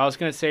 Bro, I was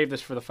gonna save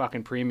this for the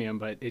fucking premium,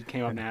 but it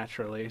came up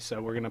naturally,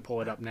 so we're gonna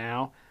pull it up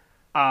now.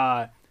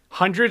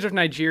 Hundreds of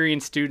Nigerian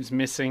students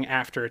missing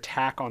after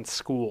attack on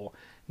school.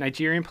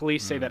 Nigerian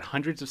police say that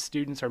hundreds of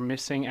students are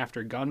missing after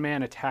a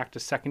gunman attacked a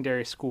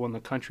secondary school in the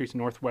country's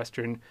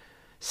northwestern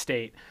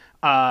state.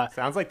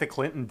 Sounds like the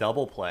Clinton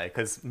double play,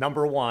 because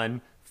number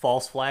one,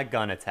 false flag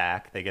gun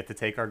attack, they get to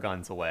take our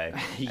guns away.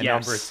 And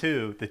number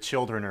two, the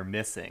children are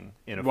missing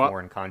in a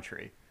foreign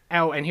country.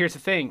 Oh, and here's the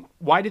thing.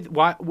 Why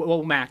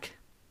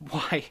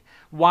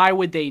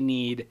would they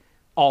need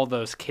all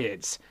those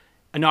kids?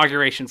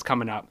 Inauguration's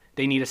coming up.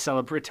 They need a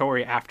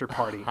celebratory after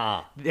party.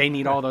 They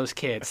need all those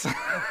kids.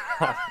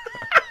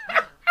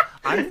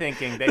 I'm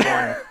thinking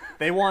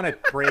they want to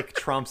break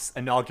Trump's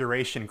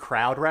inauguration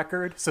crowd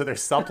record, so they're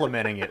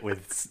supplementing it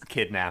with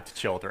kidnapped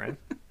children.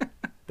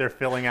 They're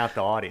filling out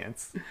the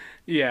audience.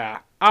 Yeah.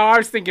 Oh, I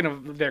was thinking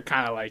of they're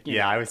kind of like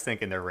I was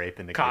thinking they're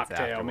raping the kids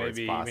afterwards,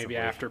 maybe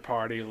after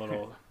party,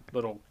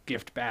 little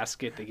gift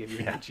basket they give you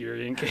a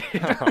Nigerian kid.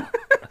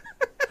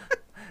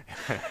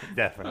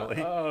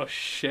 Definitely. Oh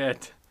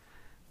shit.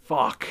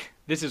 Fuck.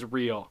 This is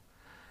real.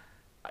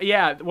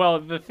 Yeah, well,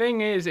 the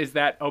thing is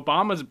that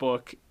Obama's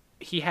book,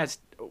 he has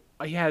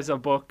a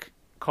book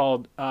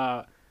called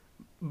Barack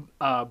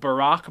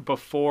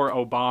Before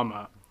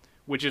Obama,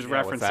 which is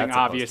referencing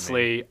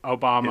obviously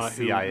Obama,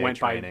 who went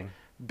training by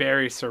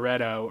Barry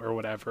Soretto or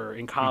whatever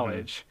in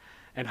college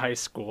and high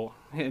school.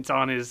 It's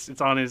on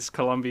his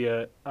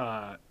Columbia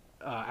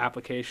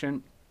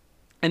application.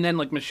 And then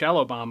like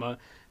Michelle Obama,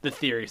 the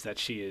theory is that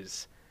she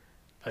is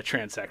a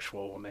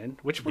transsexual woman,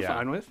 which we're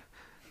fine with.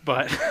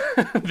 But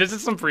this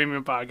is some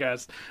premium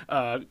podcast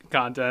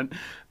content.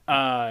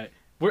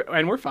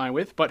 we're fine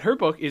with. But her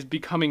book is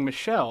Becoming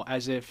Michelle,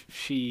 as if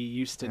she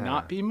used to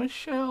not be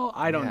Michelle.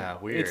 I don't know.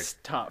 Weird. It's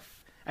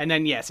tough. And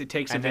then yes, it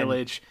takes a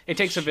village. It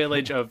takes a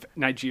village of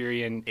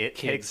Nigerian kids. It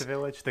takes a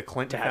village. The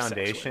Clinton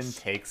Foundation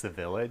takes a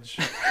village.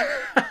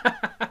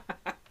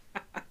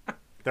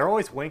 They're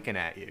always winking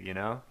at you, you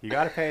know? You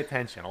got to pay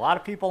attention. A lot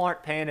of people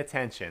aren't paying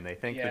attention. They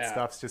think that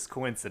stuff's just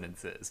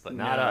coincidences, but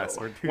not us.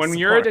 We're too when smart.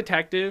 you're a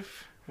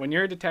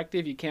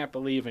detective, you can't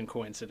believe in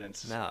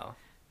coincidences. No.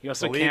 You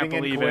also can't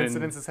believe in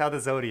coincidence is how the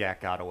Zodiac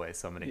got away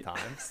so many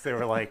times. They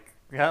were like,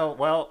 oh,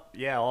 well,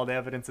 yeah, all the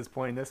evidence is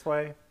pointing this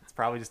way. It's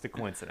probably just a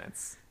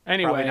coincidence.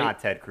 Anyway, probably not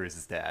Ted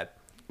Cruz's dad.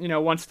 You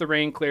know, once the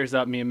rain clears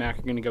up, me and Mac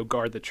are going to go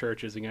guard the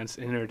churches against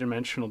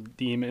interdimensional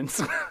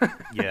demons.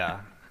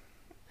 Yeah.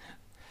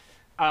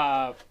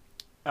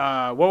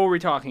 What were we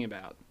talking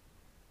about?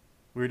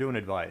 We were doing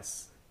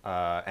advice,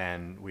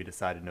 and we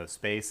decided no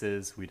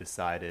spaces. We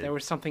decided there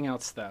was something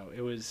else though.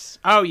 It was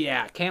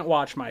can't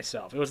watch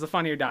myself. It was the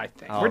Funny or Die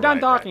thing. Oh, We're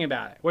done talking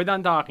about it. We're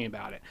done talking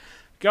about it.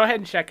 Go ahead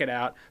and check it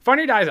out.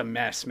 Funny or Die is a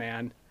mess,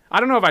 man. I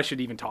don't know if I should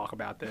even talk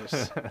about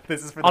this.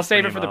 This is for I'll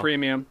save it for the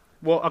premium.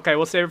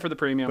 We'll save it for the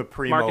premium. The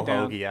Primo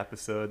Hoagie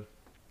episode.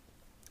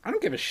 I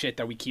don't give a shit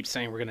that we keep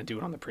saying we're gonna do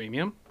it on the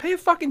premium. Pay a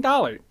fucking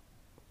 $1,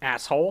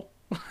 asshole.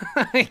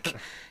 Like,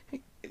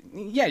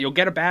 yeah, you'll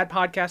get a bad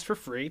podcast for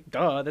free.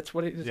 Duh, that's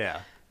what it is. Yeah,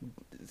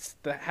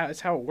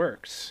 it's how it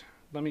works.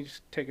 Let me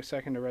just take a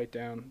second to write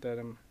down that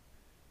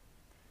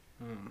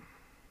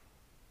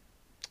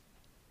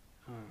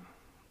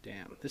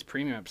damn, this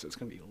premium episode's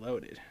gonna be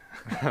loaded.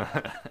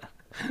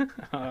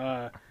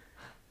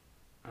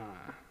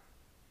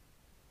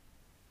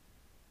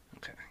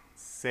 Okay.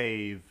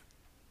 Save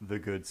the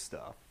good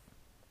stuff.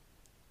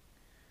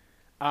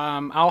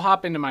 I'll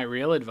hop into my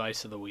real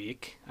advice of the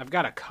week. I've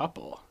got a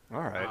couple.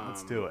 All right,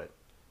 let's do it.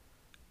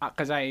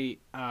 Because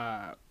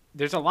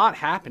there's a lot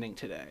happening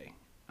today.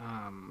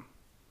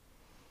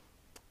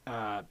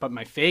 But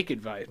my fake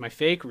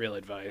real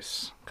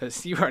advice,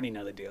 because you already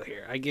know the deal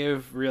here. I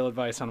give real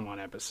advice on one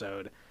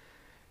episode,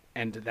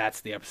 and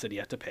that's the episode you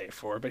have to pay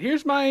for. But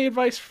here's my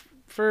advice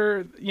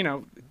for,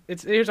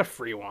 here's a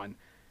free one.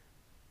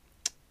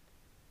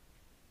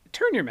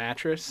 Turn your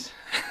mattress.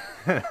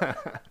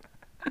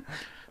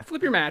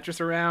 Flip your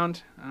mattress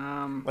around.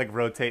 Like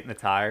rotating the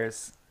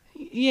tires?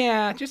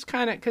 Yeah, just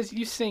kind of, because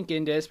you sink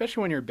into it,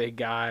 especially when you're a big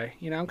guy.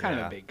 You know, I'm kind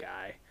of a big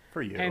guy.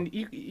 For you. And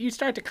you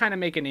start to kind of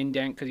make an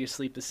indent because you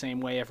sleep the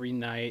same way every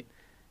night.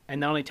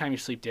 And the only time you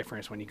sleep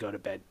different is when you go to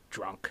bed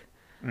drunk.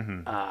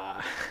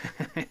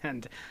 Mm-hmm.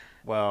 And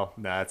well,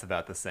 no, that's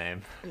about the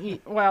same.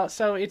 Well,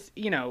 so it's,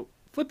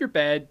 flip your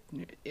bed.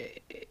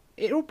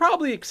 It'll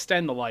probably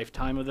extend the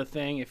lifetime of the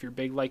thing if you're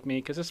big like me,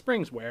 because the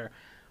springs wear.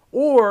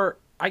 Or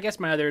I guess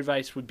my other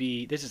advice would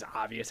be, this is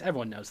obvious,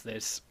 everyone knows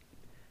this.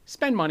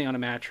 Spend money on a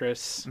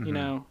mattress,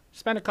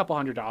 spend a couple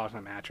 $100 on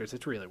a mattress.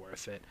 It's really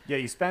worth it. Yeah,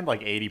 you spend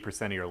like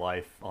 80% of your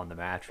life on the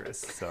mattress,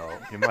 so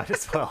you might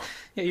as well.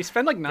 Yeah, you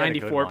spend like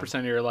 94%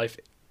 of your life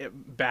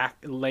back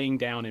laying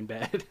down in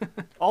bed.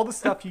 All the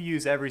stuff you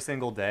use every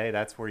single day,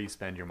 that's where you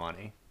spend your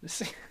money.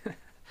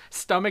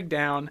 Stomach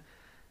down,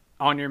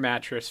 on your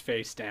mattress,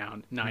 face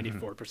down,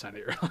 94% of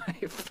your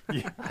life.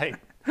 Yeah,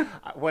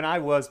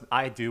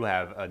 I do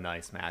have a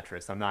nice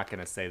mattress. I'm not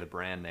going to say the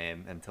brand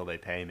name until they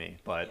pay me,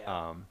 but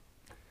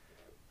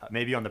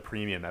maybe on the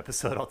premium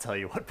episode I'll tell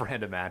you what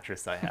brand of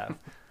mattress I have.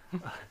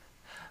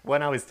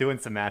 When I was doing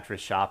some mattress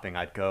shopping,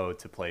 I'd go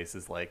to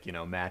places like,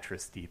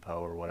 Mattress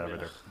Depot or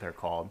whatever they're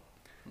called.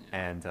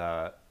 Yeah.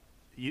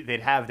 And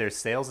they'd have their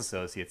sales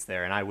associates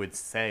there, and I would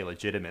say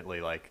legitimately,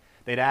 like,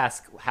 they'd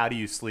ask, how do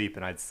you sleep?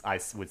 And I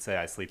would say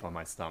I sleep on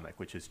my stomach,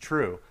 which is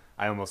true.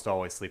 I almost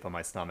always sleep on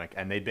my stomach,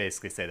 and they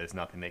basically say there's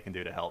nothing they can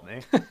do to help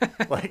me.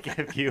 Like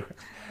if you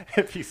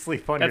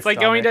sleep on your stomach. That's like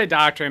going to a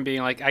doctor and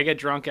being like, I get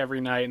drunk every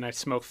night and I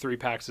smoke 3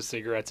 packs of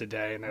cigarettes a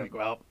day, and they're like,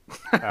 well,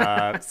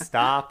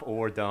 stop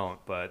or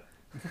don't, but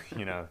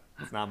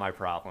it's not my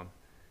problem.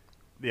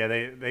 Yeah,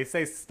 they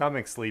say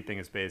stomach sleeping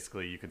is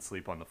basically you can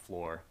sleep on the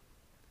floor.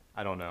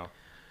 I don't know.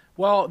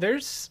 Well,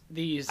 there's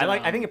these.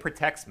 I think it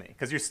protects me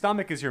because your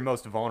stomach is your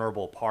most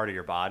vulnerable part of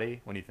your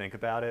body when you think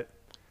about it.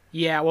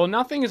 Yeah, well,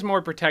 nothing is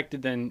more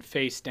protected than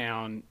face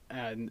down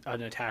and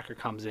an attacker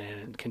comes in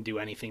and can do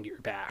anything to your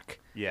back.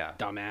 Yeah.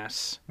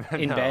 Dumbass.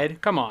 In bed?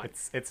 Come on.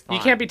 It's fine.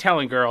 You can't be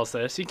telling girls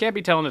this. You can't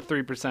be telling the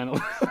 3%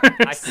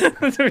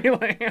 to be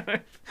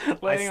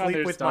laying on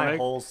their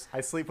stomach.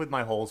 I sleep with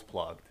my holes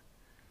plugged.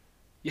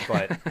 Yeah.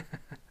 But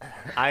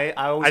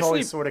I was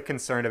always sort of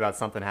concerned about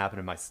something happening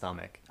in my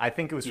stomach. I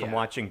think it was from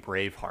watching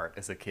Braveheart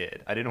as a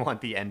kid. I didn't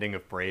want the ending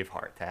of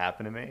Braveheart to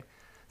happen to me,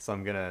 so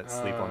I'm going to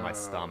sleep on my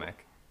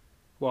stomach.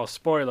 Well,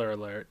 spoiler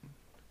alert.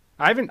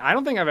 I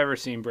don't think I've ever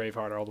seen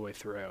Braveheart all the way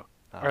through.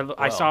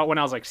 I saw it when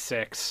I was like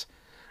 6.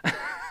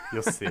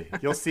 You'll see.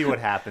 You'll see what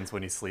happens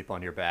when you sleep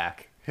on your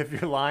back. If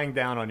you're lying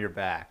down on your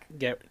back.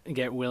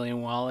 Get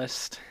William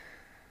Wallace.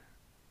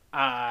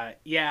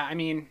 Yeah, I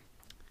mean,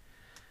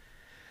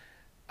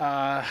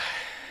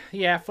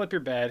 flip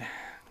your bed.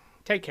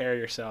 Take care of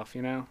yourself,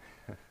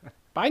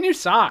 Buy new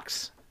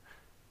socks.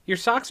 Your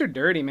socks are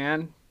dirty,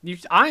 man.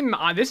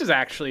 This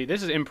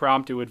is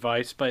impromptu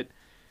advice, but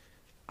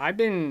I've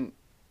been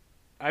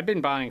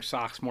buying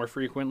socks more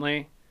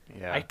frequently.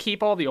 Yeah. I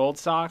keep all the old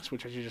socks,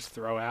 which I should just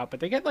throw out, but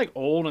they get like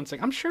old, and it's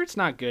like I'm sure it's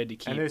not good to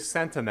keep. And there's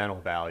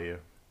sentimental value.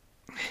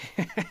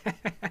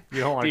 You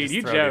don't want to Dude, just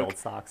you throw joke. the old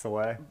socks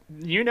away.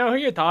 You know who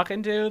you're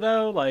talking to,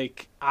 though?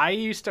 Like, I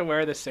used to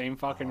wear the same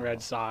fucking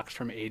red socks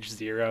from age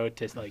 0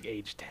 to like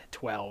age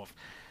 12.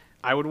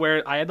 I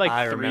had like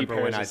I 3 remember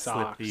pairs when of I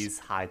socks. slipped these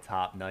high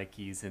top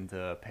Nikes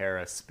into a pair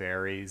of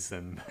Sperry's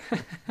and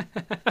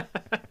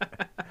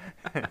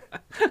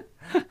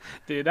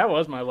Dude, that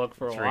was my look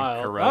for a drink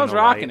while. Corona I was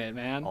rocking Light it,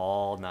 man.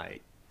 all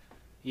night.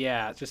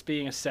 Yeah, just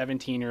being a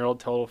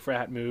 17-year-old total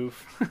frat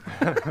move.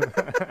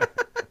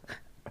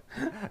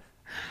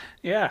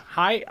 Yeah,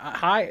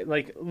 high,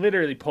 like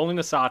literally pulling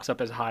the socks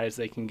up as high as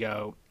they can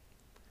go.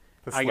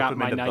 I got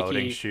my Nike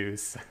boating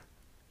shoes.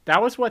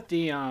 That was what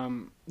the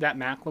that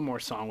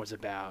Macklemore song was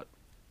about.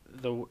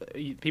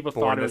 People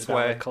thought it was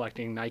about like,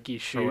 collecting Nike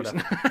shoes.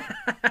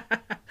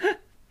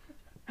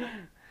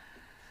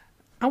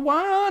 I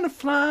wanna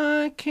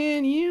fly,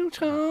 can you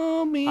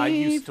tell me? I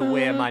used to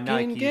wear my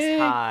fucking Nikes gay?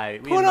 high.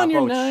 Put on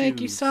your boat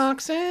Nike shoes.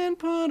 socks and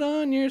put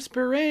on your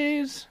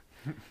Sperry's.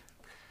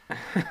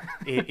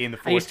 In the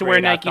fourth I used to wear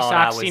grade, Nike I thought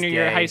I socks was senior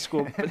year of gay. high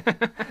school.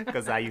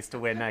 Because I used to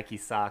wear Nike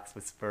socks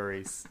with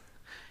Sperry's.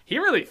 He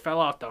really fell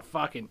off the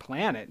fucking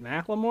planet,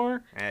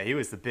 Macklemore. Yeah, he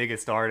was the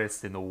biggest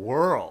artist in the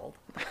world.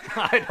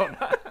 I don't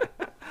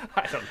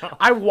know.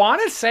 I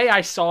want to say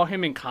I saw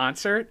him in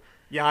concert.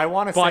 Yeah, I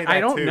want to But say that I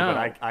don't too, know.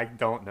 but I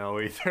don't know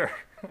either.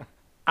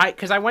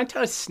 Because I went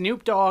to a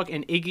Snoop Dogg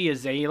and Iggy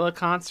Azalea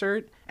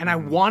concert, and I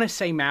want to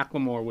say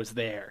Macklemore was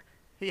there,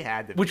 He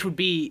had to be. which would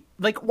be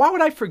like, why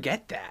would I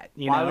forget that?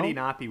 You Why know? would he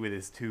not be with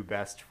his 2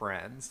 best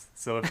friends?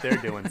 So if they're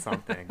doing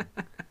something,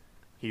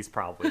 he's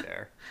probably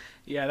there.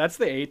 Yeah, that's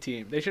the A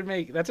Team. They should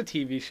make that's a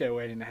TV show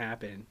waiting to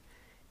happen.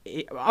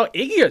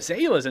 Iggy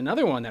Azalea is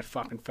another one that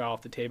fucking fell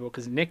off the table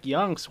because Nick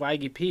Young,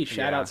 Swaggy P,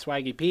 shout out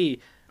Swaggy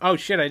P. Oh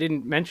shit, I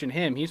didn't mention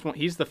him. He's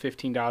the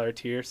 $15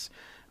 tiers.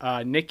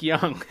 Nick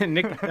Young,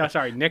 Nick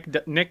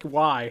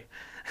Y,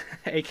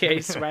 aka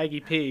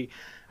Swaggy P.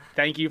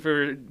 Thank you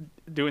for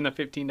doing the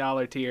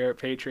 $15 tier at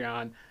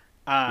Patreon.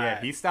 Yeah,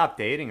 he stopped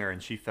dating her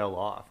and she fell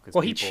off.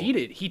 Well, he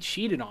cheated. He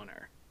cheated on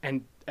her,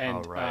 and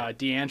right.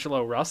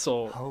 D'Angelo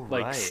Russell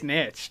right.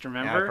 snitched. Yeah,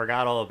 Remember? I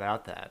forgot all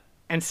about that.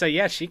 And so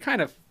yeah, she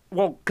kind of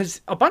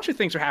because a bunch of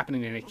things are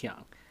happening to Nick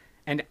Young,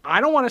 and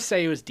I don't want to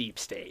say it was deep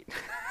state,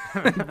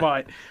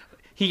 but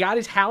he got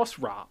his house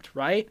robbed,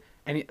 right?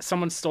 And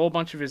someone stole a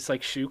bunch of his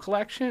like shoe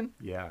collection.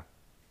 Yeah.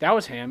 That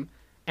was him.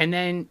 And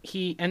then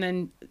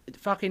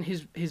fucking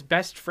his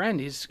best friend,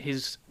 his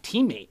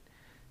teammate,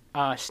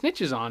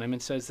 snitches on him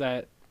and says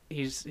that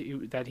he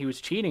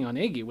was cheating on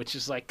Iggy, which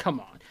is like, come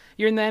on,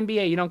 you're in the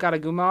NBA, you don't got a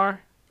Gumar?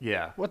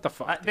 Yeah. What the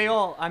fuck?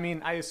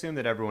 I assume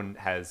that everyone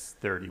has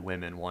 30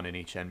 women, one in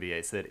each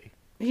NBA city.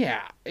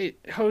 Yeah, it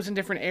hoes in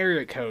different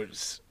area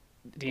codes,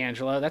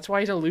 D'Angelo. That's why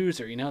he's a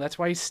loser, you know? That's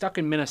why he's stuck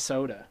in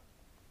Minnesota.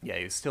 Yeah,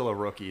 he was still a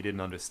rookie. He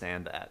didn't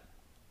understand that.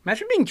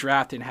 Imagine being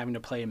drafted and having to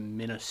play in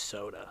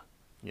Minnesota.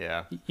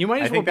 Yeah. You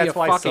might as well be a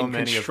fucking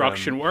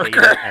construction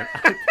worker.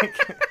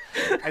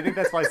 I think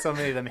that's why so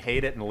many of them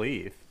hate it and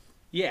leave.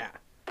 Yeah.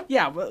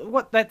 Yeah,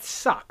 what that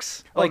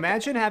sucks. Well,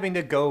 imagine having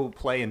to go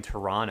play in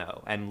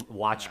Toronto and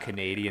watch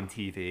Canadian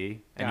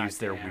TV and use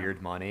their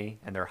weird money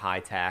and their high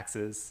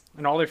taxes.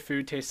 And all their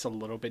food tastes a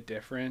little bit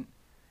different.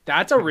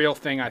 That's a real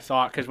thing, I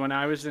thought, because when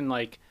I was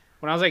like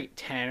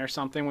 10 or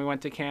something, we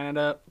went to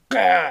Canada.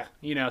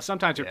 You know,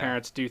 sometimes your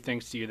parents do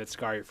things to you that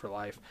scar you for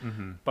life.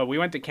 Mm-hmm. But we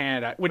went to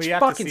Canada, which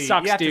fucking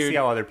sucks, dude. You have to see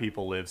how other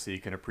people live so you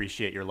can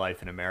appreciate your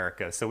life in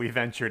America. So we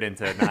ventured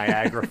into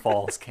Niagara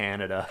Falls,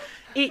 Canada.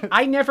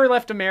 I never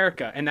left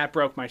America, and that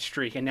broke my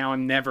streak. And now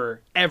I'm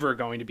never, ever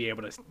going to be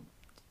able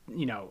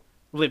to,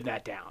 live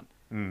that down.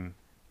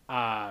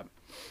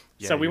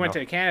 So we went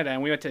to Canada,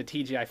 and we went to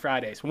TGI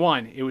Fridays.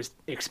 One, it was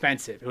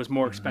expensive. It was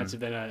more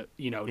expensive than a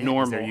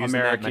normal they're using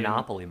American that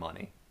Monopoly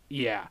money.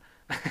 Yeah,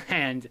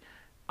 and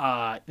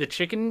the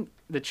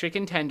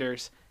chicken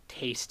tenders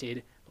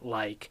tasted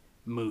like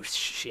moose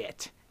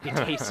shit. It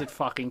tasted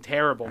fucking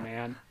terrible,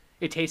 man.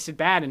 It tasted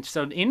bad, and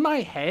so in my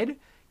head,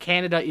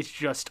 Canada is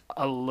just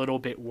a little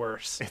bit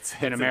worse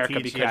than America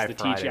because the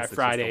TGI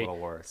Friday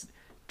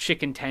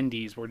chicken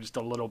tendies were just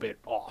a little bit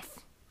off.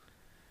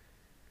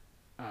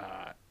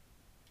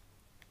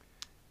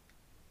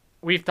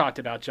 We've talked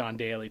about John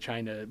Daly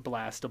trying to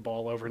blast a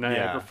ball over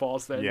Niagara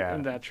Falls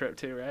in that trip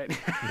too, right?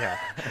 Yeah.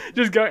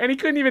 Just go, and he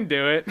couldn't even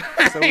do it.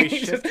 So we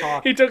should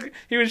talk.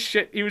 He was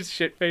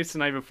shit faced the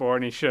night before,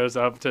 and he shows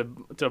up to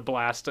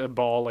blast a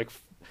ball like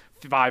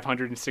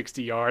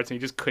 560 yards, and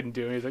he just couldn't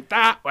do it. He's like,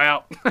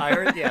 well. I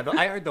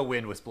heard the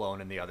wind was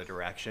blowing in the other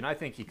direction. I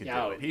think he could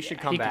do it. He should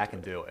come back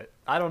and do it.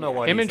 I don't know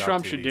what him he's and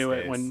Trump up to should these do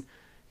it days. when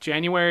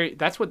January.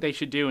 That's what they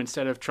should do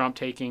instead of Trump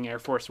taking Air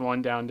Force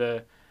One down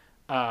to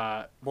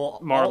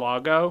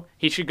Mar-a-Lago.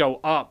 He should go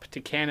up to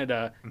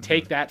Canada,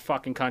 take that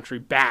fucking country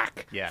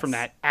back from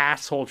that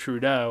asshole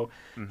Trudeau.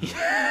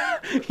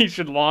 He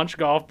should launch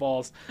golf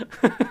balls.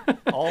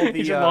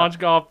 He should launch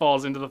golf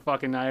balls into the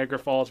fucking Niagara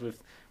Falls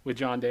with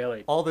John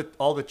Daly. All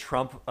the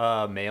Trump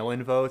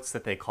mail-in votes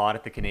that they caught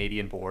at the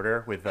Canadian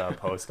border with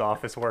post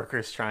office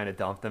workers trying to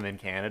dump them in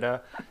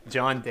Canada,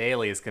 John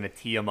Daly is going to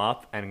tee them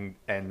up and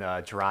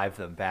drive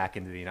them back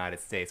into the United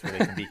States where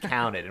they can be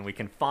counted and we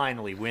can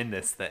finally win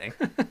this thing.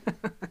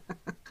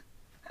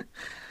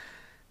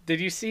 Did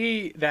you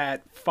see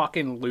that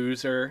fucking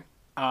loser,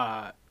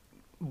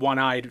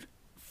 one-eyed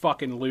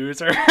fucking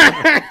loser,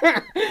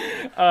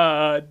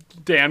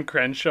 Dan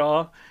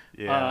Crenshaw?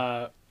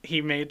 Yeah.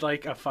 He made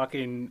like a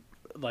fucking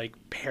like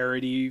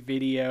parody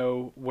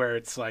video where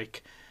it's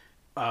like,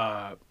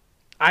 I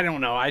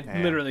don't know. I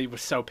literally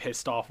was so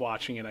pissed off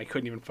watching it. I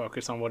couldn't even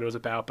focus on what it was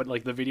about. But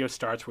like the video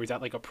starts where he's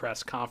at like a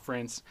press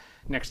conference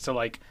next to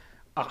like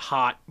a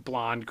hot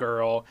blonde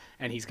girl,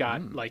 and he's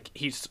got like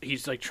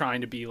he's like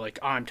trying to be like,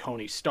 I'm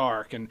Tony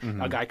Stark, and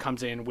a guy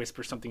comes in and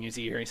whispers something in his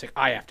ear, and he's like,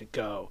 I have to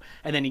go,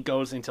 and then he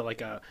goes into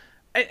like a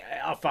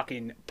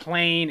fucking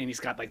plane, and he's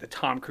got like the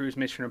Tom Cruise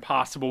Mission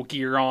Impossible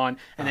gear on,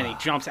 and then he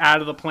jumps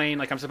out of the plane.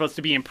 Like, I'm supposed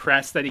to be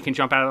impressed that he can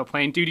jump out of the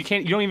plane. Dude,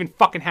 you don't even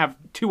fucking have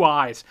two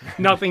eyes.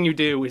 Nothing you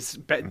do is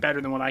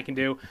better than what I can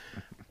do.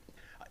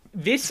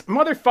 This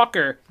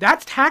motherfucker,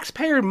 that's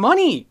taxpayer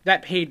money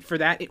that paid for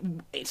that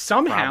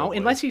somehow. Probably.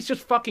 Unless he's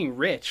just fucking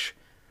rich.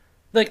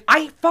 Like,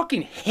 I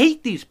fucking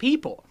hate these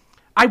people.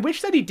 I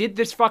wish that he did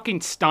this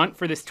fucking stunt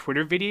for this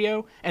Twitter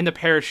video and the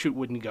parachute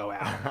wouldn't go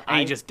out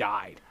and he just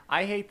died.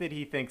 I hate that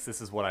he thinks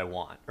this is what I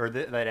want, or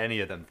that any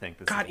of them think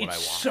this is what I want. God,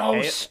 it's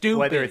so stupid.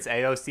 Whether it's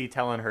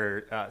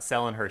AOC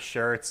selling her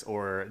shirts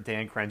or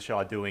Dan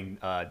Crenshaw doing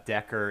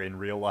Decker in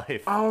real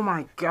life. Oh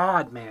my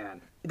God,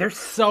 man. They're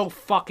so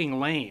fucking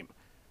lame.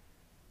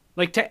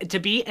 Like, to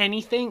be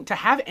anything, to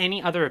have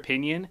any other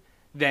opinion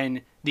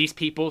than these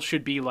people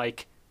should be,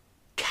 like,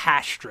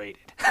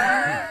 castrated.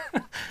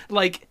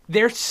 Like,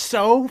 they're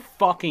so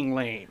fucking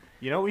lame.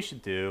 You know what we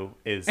should do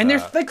is... And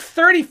they're, like,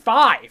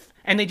 35,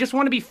 and they just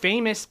want to be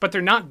famous, but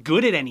they're not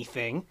good at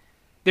anything.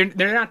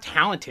 They're not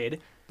talented.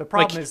 The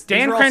problem is...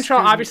 Dan Crenshaw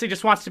obviously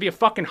just wants to be a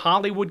fucking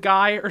Hollywood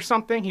guy or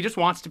something. He just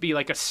wants to be,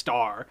 like, a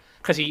star.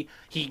 Because he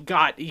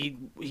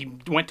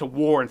went to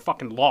war and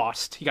fucking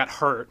lost. He got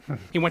hurt.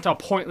 He went to a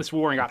pointless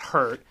war and got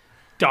hurt.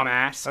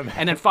 Dumbass.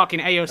 And then fucking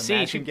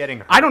AOC. Getting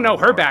hurt. I don't know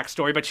her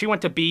backstory, but she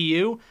went to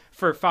BU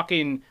for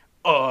fucking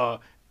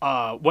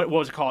what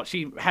was it called?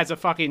 She has a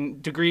fucking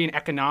degree in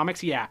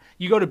economics. Yeah,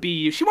 you go to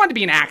BU. She wanted to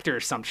be an actor or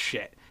some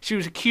shit. She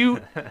was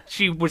cute.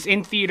 She was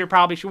in theater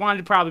probably. She wanted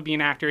to probably be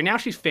an actor. And now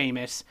she's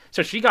famous,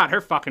 so she got her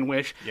fucking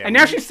wish. Yeah, and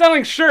now she's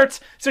selling shirts,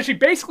 so she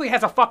basically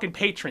has a fucking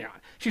Patreon.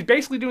 She's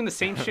basically doing the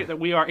same shit that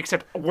we are,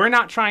 except we're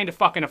not trying to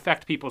fucking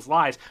affect people's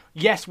lives.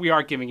 Yes, we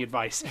are giving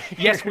advice.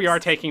 Yes, we are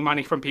taking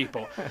money from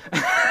people.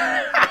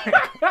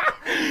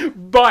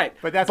 But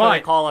that's why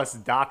they call us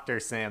Dr.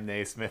 Sam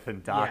Naismith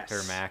and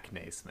Dr. Mac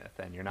Naismith.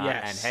 And you're not.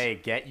 Yes. And hey,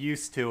 get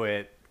used to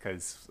it,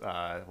 because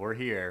we're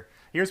here.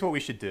 Here's what we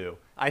should do.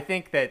 I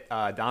think that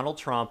Donald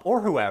Trump or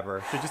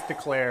whoever should just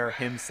declare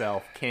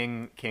himself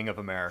king of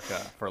America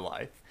for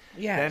life.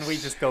 Yes. Then we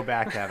just go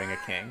back to having a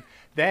king.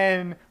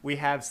 Then we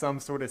have some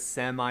sort of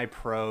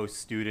semi-pro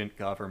student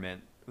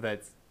government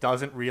that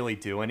doesn't really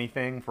do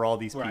anything for all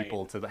these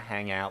people to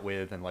hang out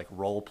with and like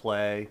role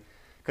play,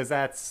 because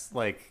that's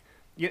like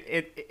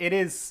it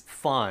is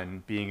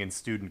fun being in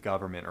student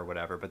government or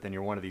whatever. But then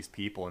you're one of these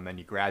people, and then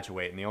you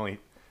graduate, and the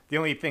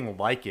only thing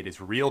like it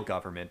is real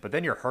government. But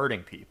then you're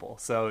hurting people,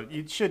 so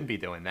you shouldn't be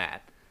doing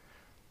that.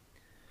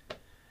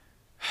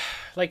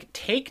 Like,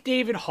 take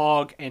David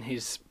Hogg and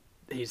his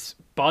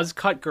buzz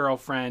cut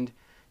girlfriend.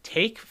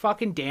 Take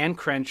fucking Dan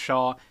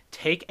Crenshaw,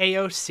 take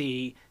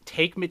AOC,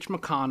 take Mitch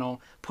McConnell,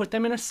 put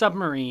them in a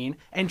submarine,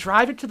 and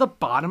drive it to the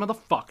bottom of the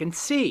fucking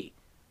sea.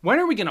 When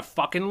are we going to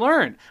fucking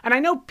learn? And I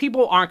know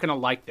people aren't going to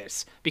like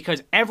this,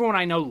 because everyone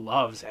I know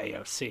loves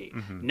AOC.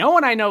 Mm-hmm. No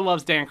one I know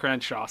loves Dan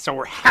Crenshaw, so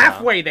we're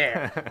halfway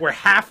there. We're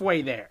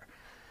halfway there.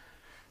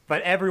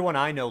 But everyone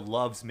I know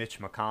loves Mitch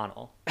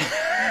McConnell.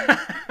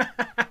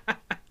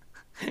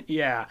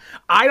 Yeah,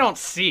 I don't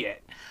see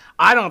it.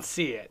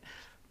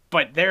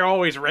 But they're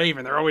always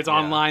raving. They're always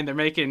online. They're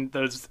making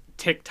those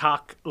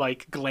TikTok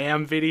like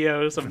glam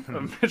videos of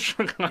Mitch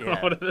McConnell.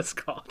 Yeah. What is this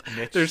called?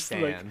 Mitch there's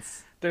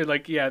stands. They're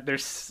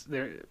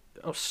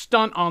a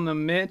stunt on the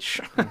Mitch.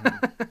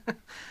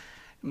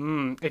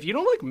 Mm-hmm. If you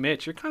don't like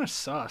Mitch, you're kind of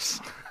sus.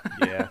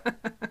 Yeah.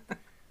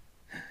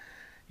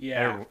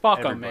 Yeah. Fuck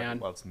him, man. Everybody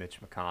loves Mitch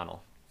McConnell.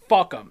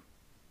 Fuck him.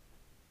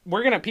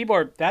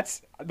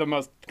 That's the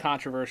most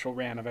controversial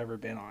rant I've ever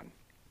been on.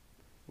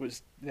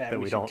 Was that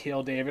we should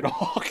kill David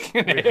Hogg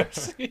and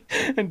AOC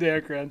and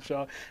Dan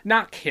Crenshaw.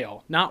 Not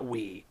kill. Not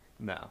we.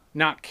 No.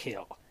 Not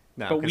kill.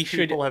 No, but we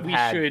should.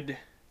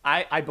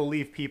 I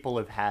believe people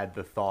have had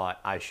the thought,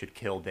 I should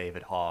kill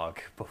David Hogg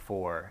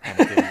before, and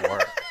it didn't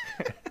work.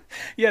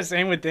 Yeah,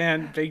 same with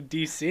Dan, big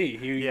DC.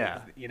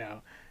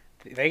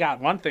 they got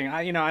one thing.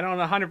 I don't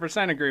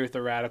 100% agree with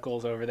the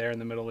radicals over there in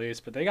the Middle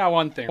East, but they got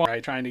one thing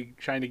right, trying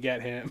to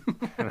get him.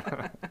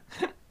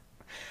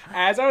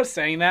 As I was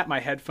saying that, my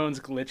headphones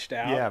glitched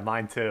out. Yeah,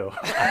 mine too.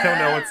 I don't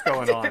know what's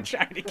going on. They're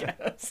trying to get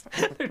us.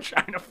 They're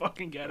trying to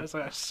fucking get us.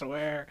 I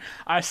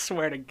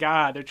swear to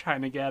God, they're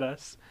trying to get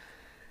us.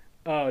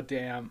 Oh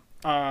damn.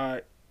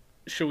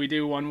 Should we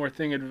do one more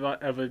thing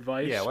of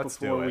advice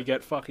before we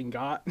get fucking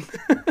got?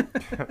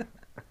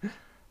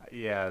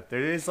 Yeah,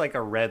 there is like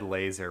a red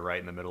laser right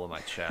in the middle of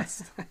my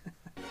chest.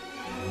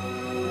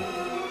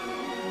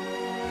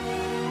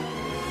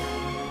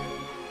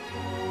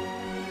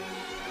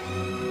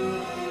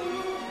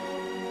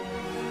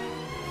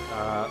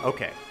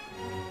 Okay.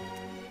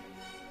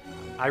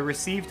 I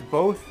received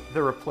both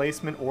the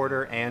replacement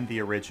order and the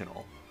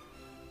original.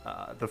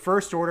 The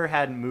first order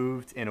hadn't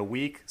moved in a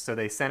week, so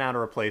they sent out a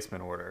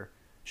replacement order.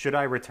 Should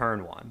I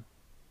return one?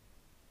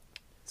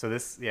 So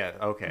this, yeah,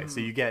 okay.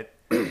 So you get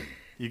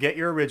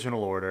your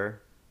original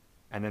order,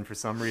 and then for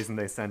some reason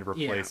they send a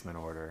replacement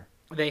order.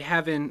 They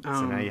haven't.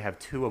 So now you have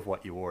 2 of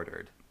what you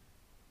ordered.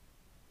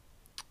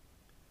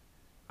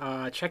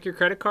 Check your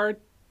credit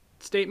card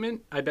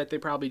statement. I bet they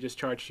probably just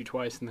charged you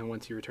twice, and then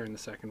once you return the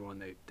second one,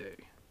 they.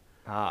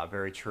 Ah,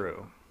 very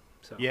true.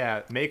 So.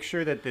 Yeah, make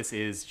sure that this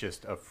is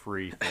just a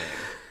free thing.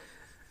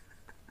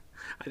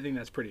 I think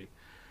that's pretty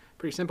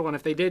simple. And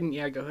if they didn't,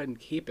 go ahead and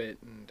keep it,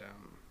 and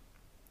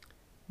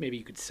maybe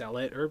you could sell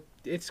it. Or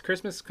it's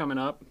Christmas coming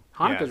up.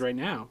 Hanukkah's right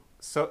now.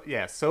 So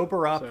yeah,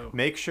 sober up.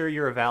 Make sure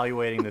you're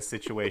evaluating the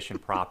situation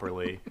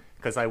properly.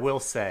 Because I will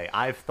say,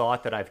 I've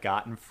thought that I've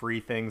gotten free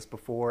things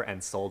before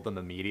and sold them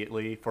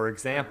immediately. For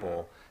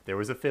example, there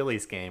was a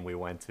Phillies game we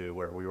went to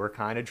where we were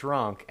kind of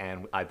drunk,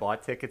 and I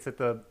bought tickets at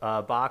the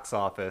box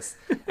office,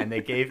 and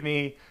they gave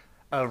me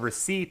a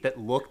receipt that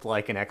looked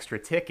like an extra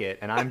ticket,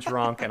 and I'm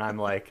drunk, and I'm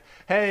like,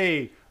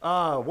 hey,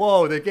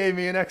 whoa, they gave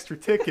me an extra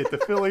ticket. The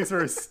Phillies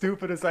are as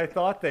stupid as I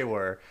thought they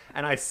were.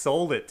 And I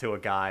sold it to a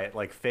guy at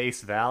like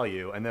face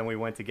value, and then we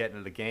went to get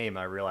into the game, and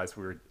I realized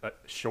we were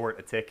short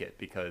a ticket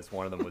because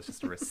one of them was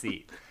just a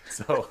receipt.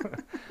 So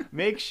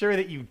make sure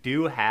that you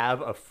do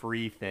have a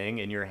free thing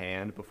in your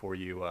hand before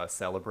you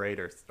celebrate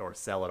or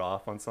sell it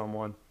off on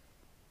someone.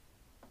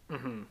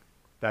 Mm-hmm.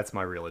 That's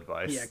my real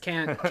advice. Yeah,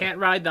 can't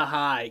ride the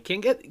high.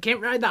 Can't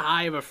ride the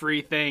high of a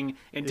free thing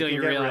until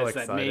you realize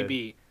that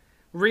maybe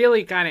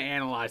really kind of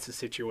analyze the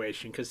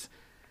situation, because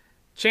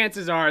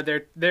chances are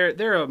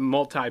they're a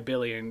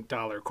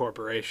multi-billion-dollar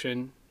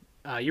corporation.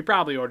 You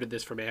probably ordered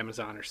this from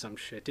Amazon or some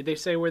shit. Did they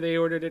say where they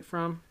ordered it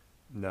from?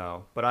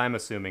 No, but I'm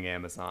assuming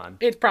Amazon.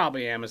 It's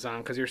probably Amazon,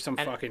 because you're some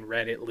fucking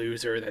Reddit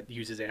loser that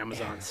uses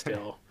Amazon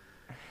still.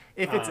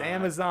 If it's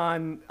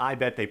Amazon, I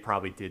bet they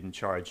probably didn't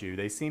charge you.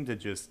 They seem to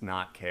just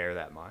not care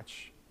that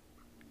much.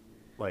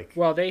 Like,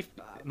 well,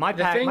 my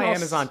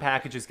Amazon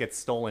packages get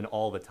stolen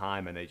all the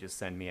time, and they just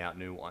send me out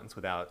new ones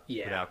without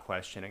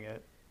questioning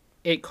it.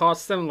 It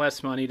costs them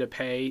less money to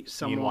pay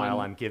someone. Meanwhile,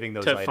 I'm giving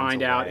those to items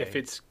find away. out if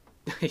it's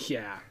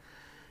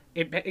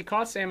It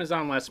costs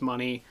Amazon less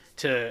money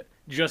to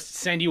just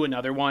send you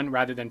another one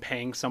rather than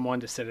paying someone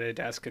to sit at a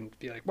desk and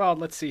be like, well,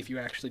 let's see if you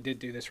actually did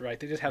do this right.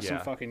 They just have some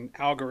fucking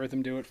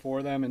algorithm do it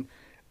for them, and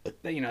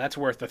that's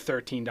worth the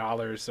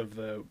 $13 of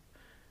the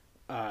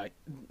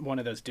one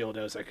of those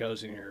dildos that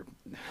goes in your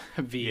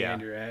V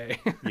and your A.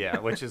 Yeah,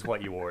 which is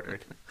what you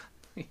ordered.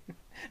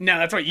 No,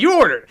 that's what you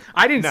ordered.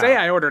 I didn't say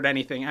I ordered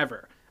anything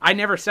ever. I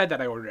never said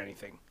that I ordered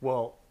anything.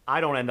 Well,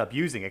 I don't end up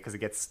using it because it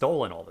gets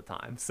stolen all the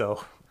time.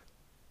 So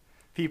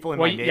people in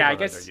my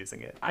neighborhood are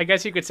using it. I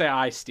guess you could say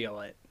I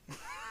steal it.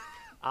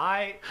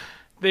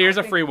 Here's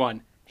a free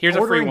one. Here's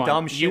a free one.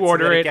 Dumb shit you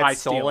order so that it, gets I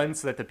steal stolen, it.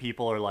 so that the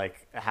people are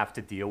like have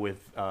to deal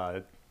with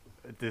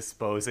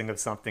disposing of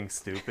something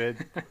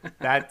stupid.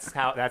 That's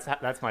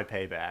my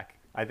payback.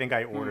 I think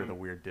I order the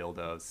weird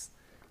dildos,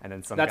 and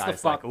then some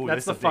guy's like, "Oh,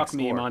 that's this the is a fuck big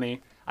me score."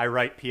 money. I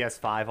write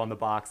PS5 on the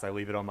box. I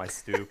leave it on my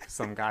stoop.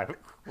 Some guy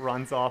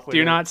runs off with it.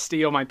 Do not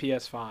steal my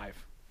PS5.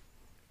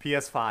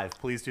 PS5,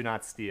 please do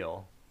not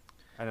steal.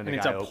 And then the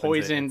it's guy a opens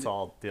poisoned. it, it's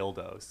all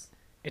dildos.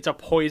 It's a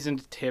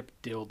poisoned tip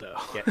dildo.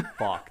 Get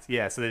fucked.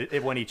 Yeah, so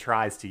that when he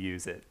tries to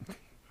use it,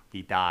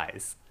 he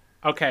dies.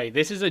 Okay,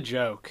 this is a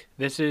joke.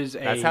 That's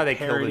how they parody.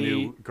 kill the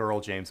new girl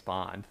James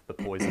Bond, the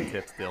poison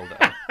tips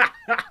dildo.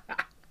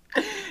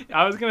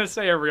 I was gonna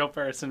say a real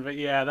person, but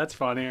yeah, that's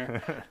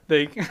funnier.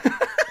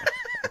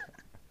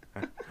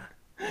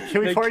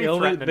 We've already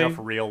threatened enough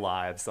real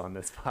lives on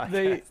this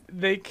podcast.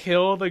 They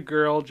kill the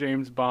girl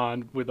James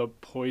Bond with a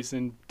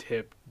poison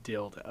tip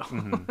dildo.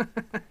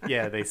 Mm-hmm.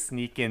 Yeah, they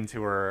sneak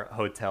into her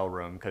hotel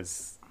room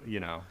because,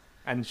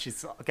 and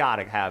she's got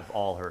to have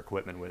all her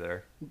equipment with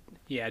her.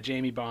 Yeah,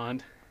 Jamie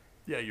Bond.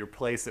 Yeah, you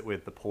replace it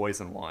with the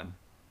poison one.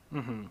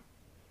 Mm-hmm.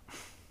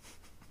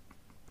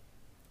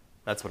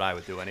 That's what I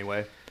would do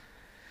anyway.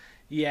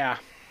 Yeah.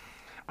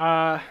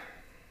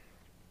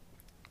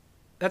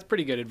 That's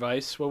pretty good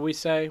advice. What we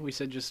say? We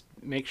said just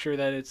make sure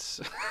that it's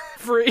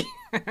free.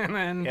 And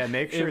then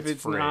make sure if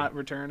it's free. not,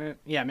 return it.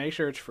 Yeah, make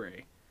sure it's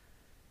free.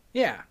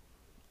 Yeah.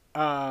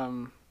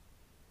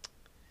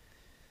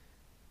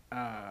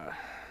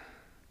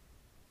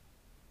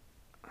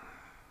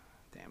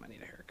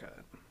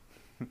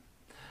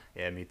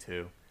 Yeah, me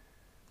too.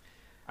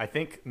 I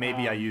think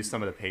maybe I use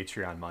some of the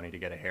Patreon money to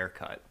get a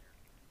haircut.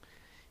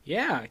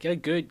 Yeah,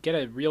 get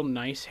a real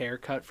nice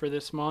haircut for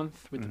this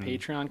month with the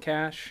Patreon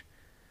cash.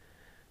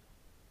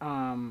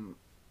 No,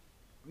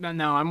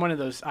 I'm one of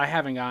those. I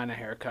haven't gotten a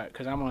haircut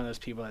because I'm one of those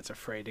people that's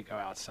afraid to go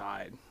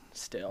outside.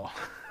 Still,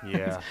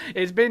 Yeah.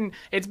 it's been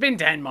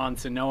 10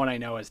 months and no one I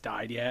know has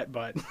died yet,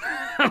 but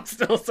I'm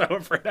still so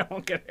afraid I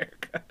won't get a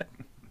haircut.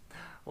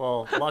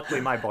 Well,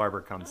 luckily my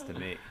barber comes to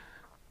me.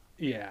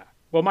 Yeah.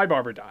 Well, my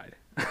barber died.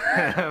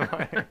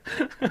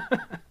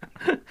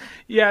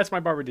 Yes, my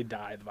barber did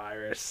die of the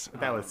virus.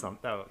 That was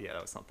something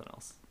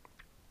else.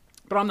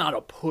 But I'm not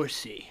a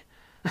pussy.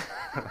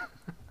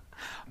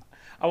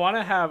 I want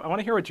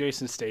to hear what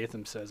Jason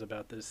Statham says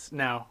about this.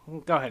 No,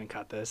 go ahead and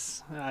cut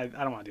this. I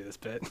don't want to do this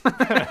bit.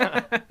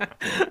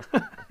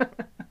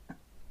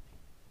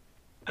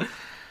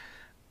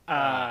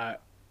 I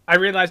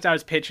realized I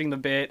was pitching the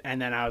bit,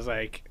 and then I was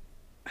like,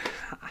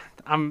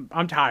 I'm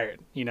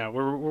tired. You know,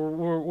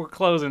 we're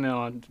closing in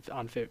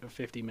on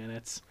 50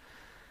 minutes.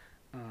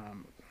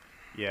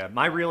 Yeah,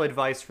 my real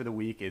advice for the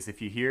week is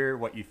if you hear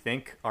what you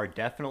think are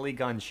definitely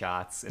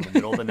gunshots in the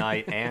middle of the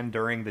night and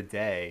during the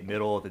day,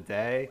 middle of the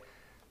day,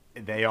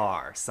 they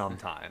are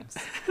sometimes.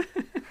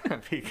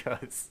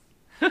 Because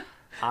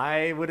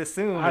I would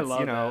assume it's,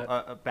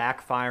 a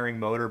backfiring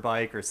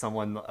motorbike or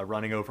someone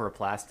running over a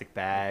plastic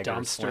bag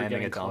or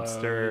slamming a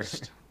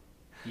dumpster.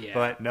 Yeah.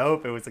 But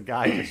nope, it was a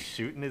guy just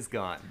shooting his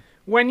gun.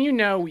 When you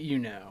know, you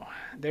know.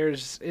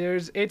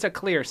 It's a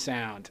clear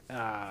sound.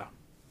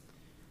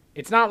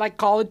 It's not like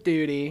Call of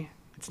Duty.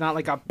 It's not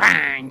like a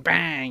bang,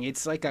 bang.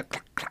 It's like a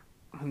clack, clack.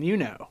 You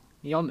know.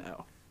 You'll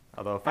know.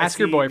 Although if Ask I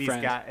see your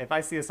boyfriend. If I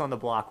see us on the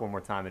block one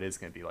more time, it is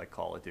going to be like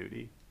Call of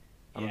Duty.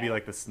 I'm going to be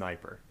like the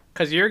sniper.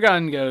 Because your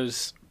gun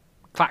goes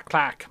clack,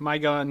 clack. My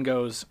gun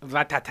goes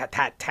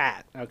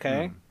rat-tat-tat-tat-tat.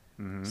 Okay?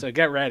 Mm-hmm. So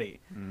get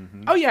ready.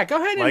 Mm-hmm. Oh, yeah. Go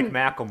ahead and...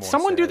 Like Macklemore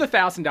someone said. do the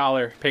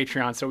 $1,000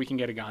 Patreon so we can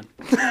get a gun.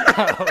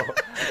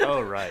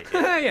 Oh, right.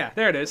 Yeah. Yeah,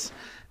 there it is.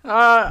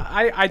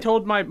 I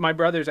told my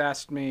brothers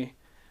asked me...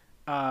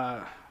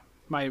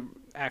 my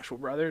actual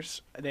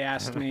brothers, they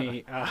asked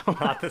me...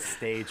 Not the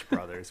stage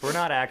brothers. We're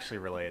not actually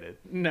related.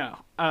 No.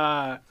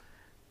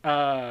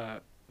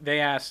 They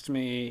asked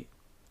me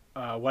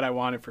what I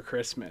wanted for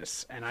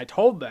Christmas, and I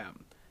told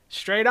them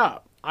straight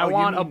up, I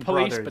want a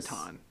police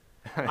baton.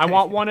 I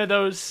want one of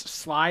those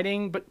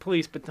sliding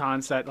police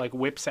batons that like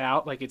whips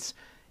out, like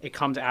it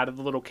comes out of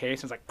the little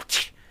case and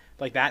it's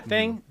like that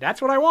thing. Mm.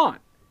 That's what I want.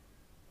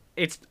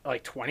 It's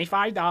like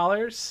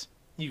 $25.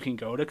 You can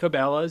go to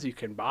Cabela's, you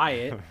can buy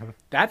it.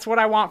 That's what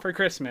I want for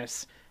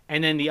Christmas.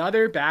 And then the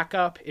other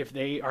backup, if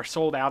they are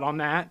sold out on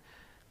that,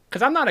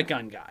 because I'm not a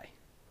gun guy.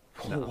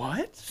 No.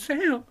 What,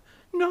 Sam?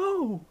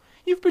 No,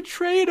 you've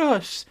betrayed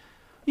us.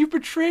 You've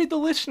betrayed the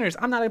listeners.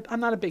 I'm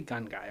not a big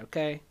gun guy.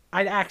 Okay,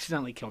 I'd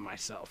accidentally kill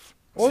myself,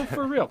 or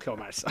for real kill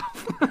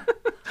myself.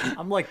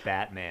 I'm like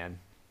Batman.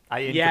 I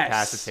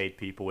incapacitate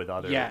people with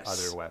other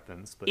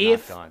weapons, but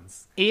not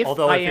guns. If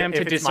I am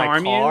to disarm you, if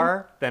it's my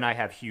car, then I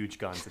have huge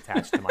guns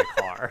attached to my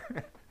car.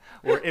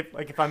 Or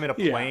if I'm in a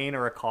plane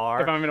or a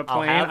car, if I'm in a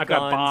plane, I've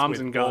got bombs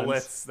and guns,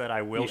 bullets that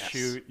I will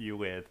shoot you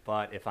with.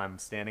 But if I'm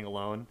standing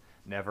alone,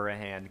 never a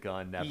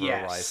handgun, never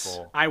a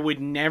rifle. I would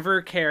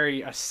never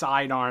carry a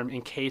sidearm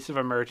in case of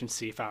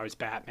emergency if I was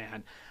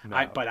Batman.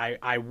 No. But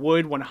I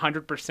would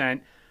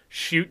 100%.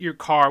 Shoot your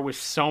car with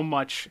so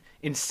much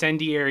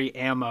incendiary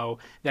ammo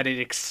that it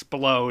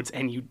explodes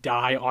and you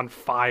die on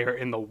fire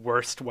in the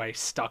worst way,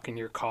 stuck in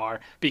your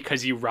car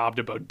because you robbed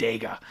a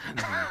bodega.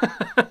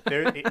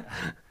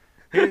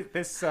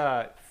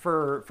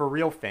 For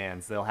real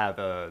fans, they'll have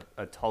a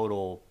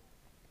total.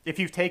 If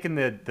you've taken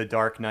the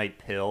Dark Knight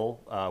pill,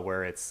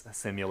 where it's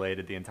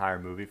simulated the entire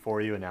movie for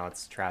you and now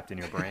it's trapped in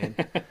your brain,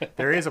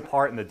 there is a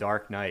part in the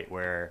Dark Knight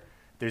where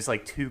there's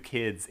like two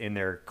kids in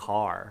their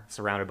car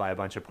surrounded by a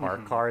bunch of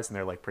parked cars, and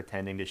they're like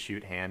pretending to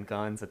shoot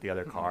handguns at the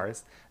other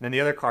cars. And then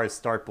the other cars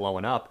start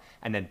blowing up,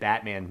 and then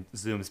Batman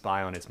zooms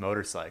by on his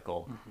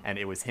motorcycle, and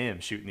it was him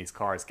shooting these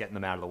cars, getting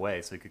them out of the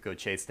way so he could go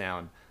chase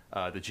down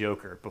the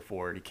Joker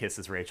before he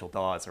kisses Rachel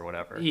Dawes or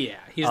whatever. Yeah,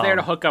 he's there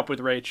to hook up with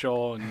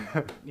Rachel,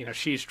 and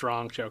she's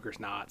drunk, Joker's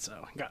not,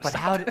 so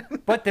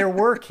but there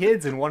were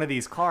kids in one of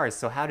these cars,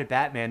 so how did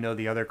Batman know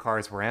the other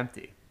cars were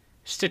empty?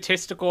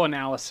 Statistical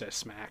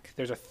analysis, Mac.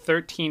 There's a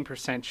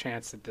 13%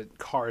 chance that the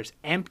car is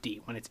empty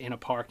when it's in a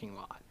parking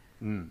lot.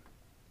 I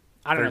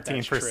don't know if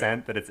that's true.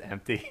 13% that it's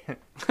empty?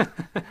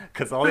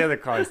 Because all the other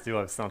cars do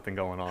have something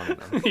going on in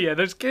them. Yeah,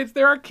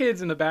 there are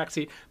kids in the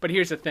backseat. But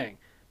here's the thing.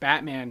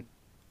 Batman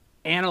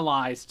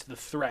analyzed the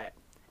threat,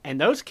 and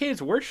those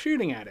kids were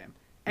shooting at him.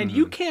 And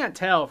you can't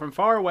tell from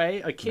far away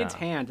a kid's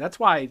hand. That's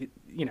why,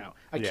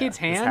 a kid's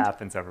hand... This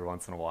happens every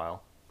once in a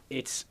while.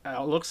 It's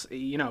looks,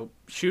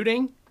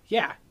 shooting,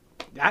 yeah.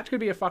 That could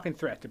be a fucking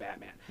threat to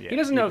Batman. Yeah, he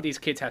doesn't know if these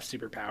kids have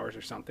superpowers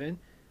or something.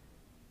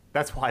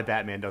 That's why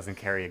Batman doesn't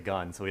carry a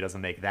gun, so he doesn't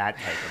make that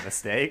type of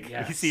mistake.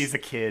 Yes. He sees a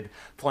kid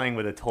playing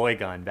with a toy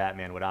gun,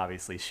 Batman would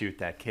obviously shoot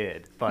that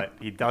kid. But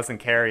he doesn't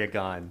carry a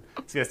gun,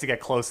 so he has to get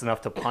close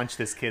enough to punch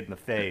this kid in the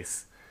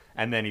face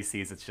and then he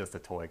sees it's just a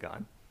toy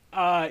gun.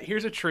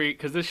 Here's a treat,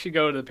 because this should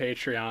go to the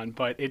Patreon,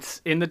 but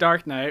it's in The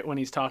Dark Knight when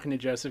he's talking to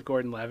Joseph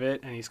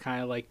Gordon-Levitt, and he's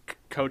kind of like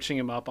coaching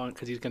him up on,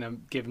 because he's going to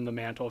give him the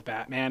mantle of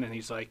Batman, and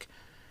he's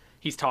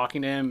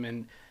talking to him,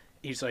 and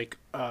he's like,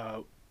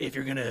 if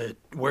you're going to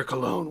work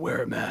alone,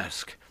 wear a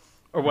mask.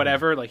 Or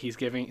whatever, like he's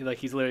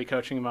literally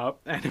coaching him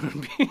up, and it would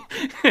be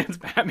it's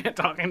Batman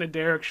talking to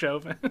Derek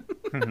Chauvin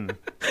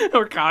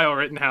or Kyle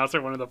Rittenhouse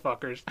or one of the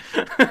fuckers,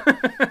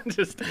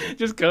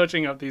 just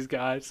coaching up these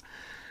guys.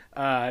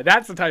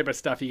 That's the type of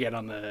stuff you get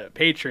on the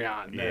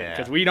Patreon,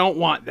 because we don't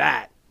want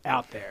that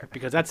out there,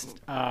 because that's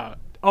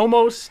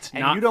almost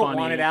and not you don't funny,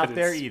 want it out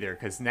there either,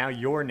 because now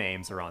your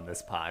names are on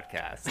this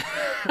podcast.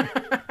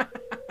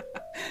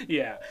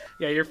 Yeah,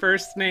 your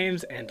first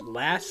names and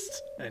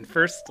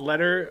first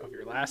letter of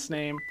your last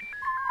name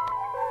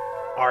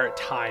are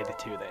tied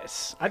to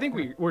this. I think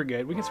we're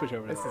good. We can switch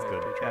over. This is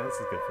good. Yeah, this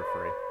is good for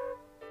free.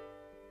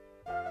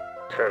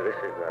 Sir, this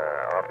is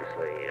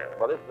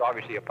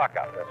obviously a puck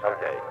up.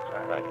 Okay,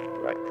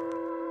 right.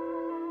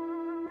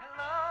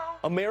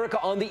 America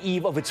on the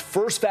eve of its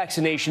first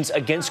vaccinations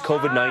against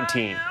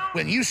COVID-19.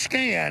 When you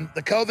scan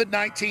the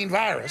COVID-19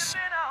 virus,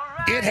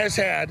 it has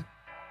had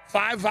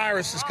 5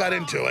 viruses cut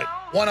into it,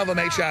 one of them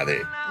HIV.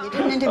 You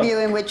did an interview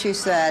in which you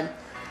said,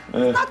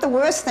 it's not the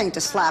worst thing to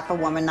slap a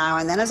woman now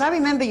and then. As I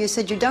remember, you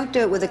said you don't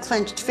do it with a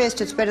clenched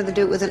fist, it's better to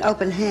do it with an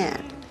open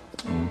hand.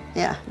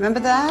 Yeah, remember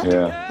that?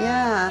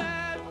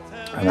 Yeah.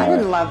 And I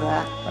didn't love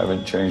that. I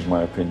haven't changed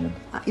my opinion.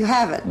 You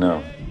haven't?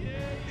 No.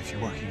 If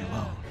you're working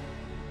alone,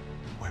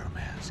 wear a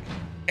mask.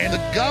 And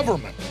the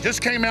government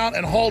just came out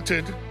and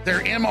halted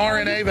their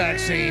mRNA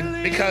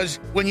vaccine because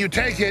when you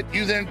take it,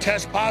 you then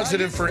test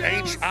positive for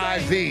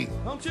HIV. You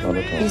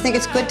think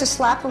it's good to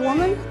slap a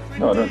woman?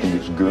 No, I don't think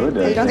it's good.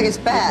 You don't think it's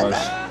bad?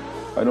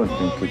 I don't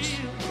think it's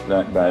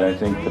that bad. I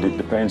think that it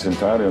depends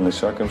entirely on the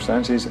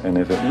circumstances and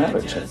if it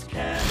merits it.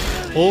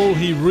 All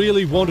he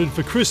really wanted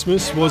for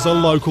Christmas was a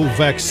local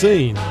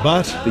vaccine,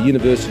 but the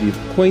University of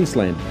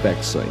Queensland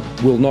vaccine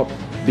will not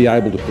be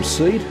able to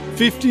proceed.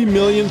 50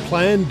 million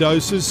planned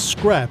doses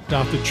scrapped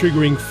after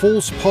triggering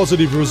false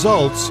positive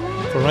results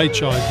for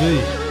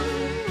HIV.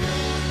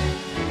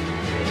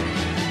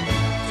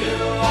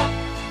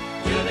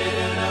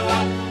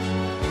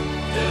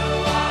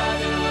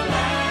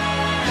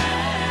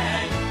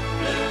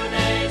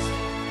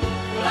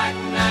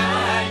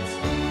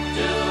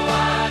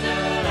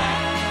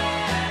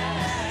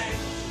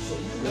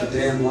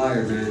 Damn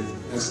liar, man.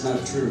 That's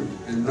not true.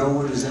 And no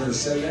one has ever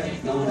said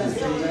that. No one has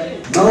said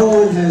that. No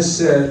one has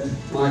said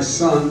my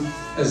son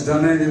has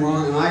done anything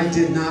wrong, and I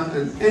did not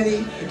on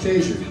any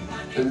occasion.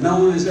 And no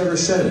one has ever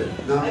said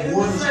it. Not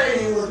one.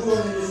 Say you were doing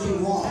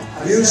anything wrong.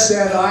 You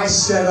said I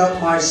set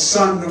up my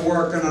son to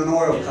work in an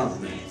oil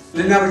company.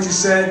 Isn't that what you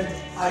said?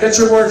 Get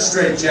your words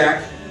straight,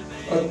 Jack.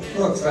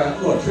 Look, Fat.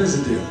 Look, here's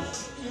the deal.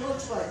 It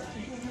looks like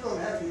you don't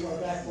have to go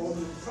back over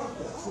the Trump.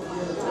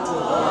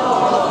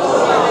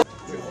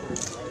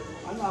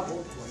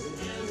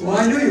 Well,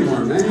 I knew you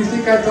weren't, man. You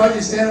think I thought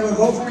you'd stand up and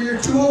vote for me?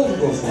 You're too old to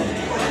vote for me.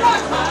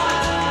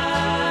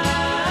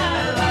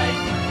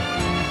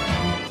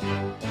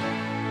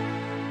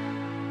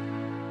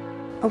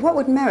 What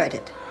would merit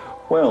it?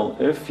 Well,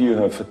 if you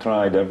have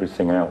tried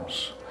everything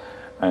else,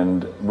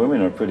 and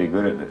women are pretty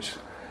good at this,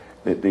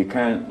 they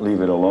can't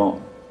leave it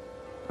alone.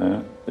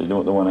 They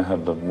don't want to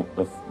have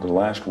the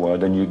last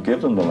word, and you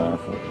give them the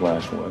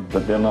last word,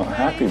 but they're not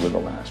happy with the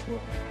last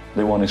word.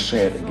 They want to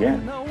say it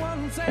again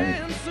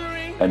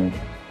and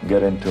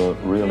get into a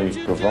really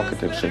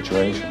provocative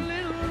situation.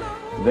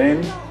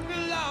 Then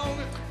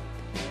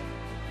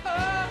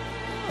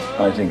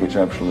I think it's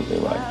absolutely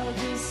right.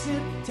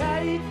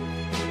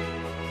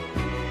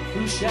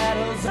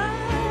 Shadows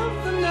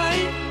of the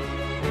night,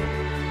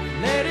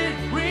 let it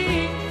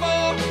ring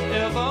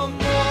forevermore.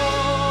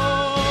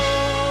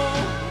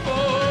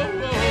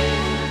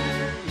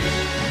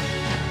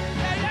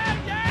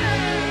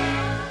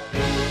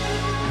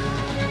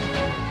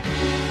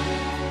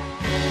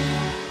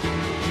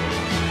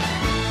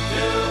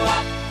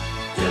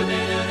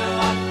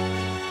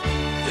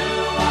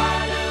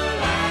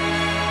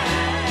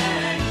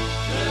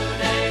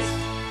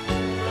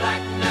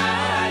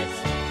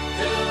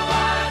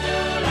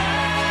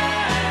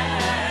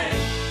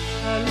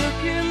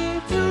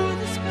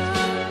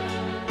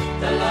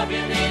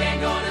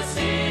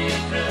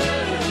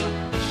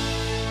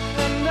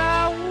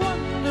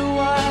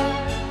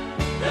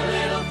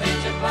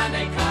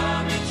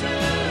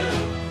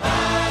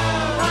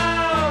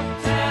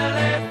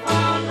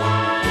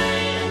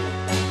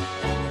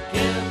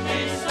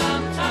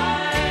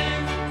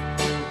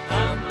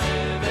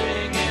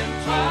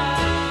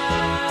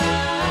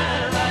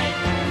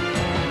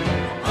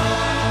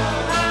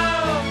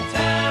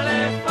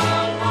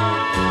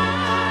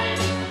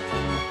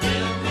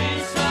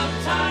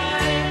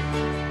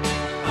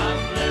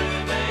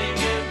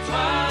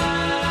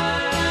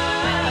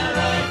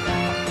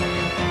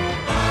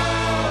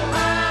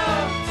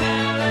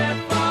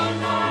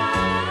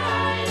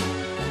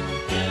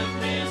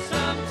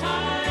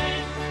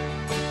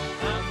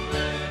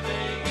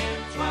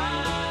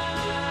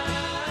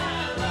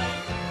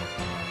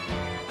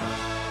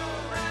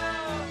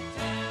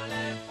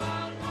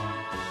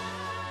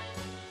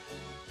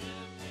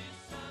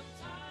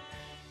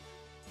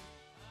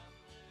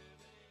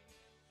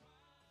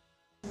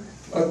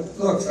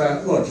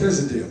 Look,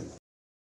 here's the deal.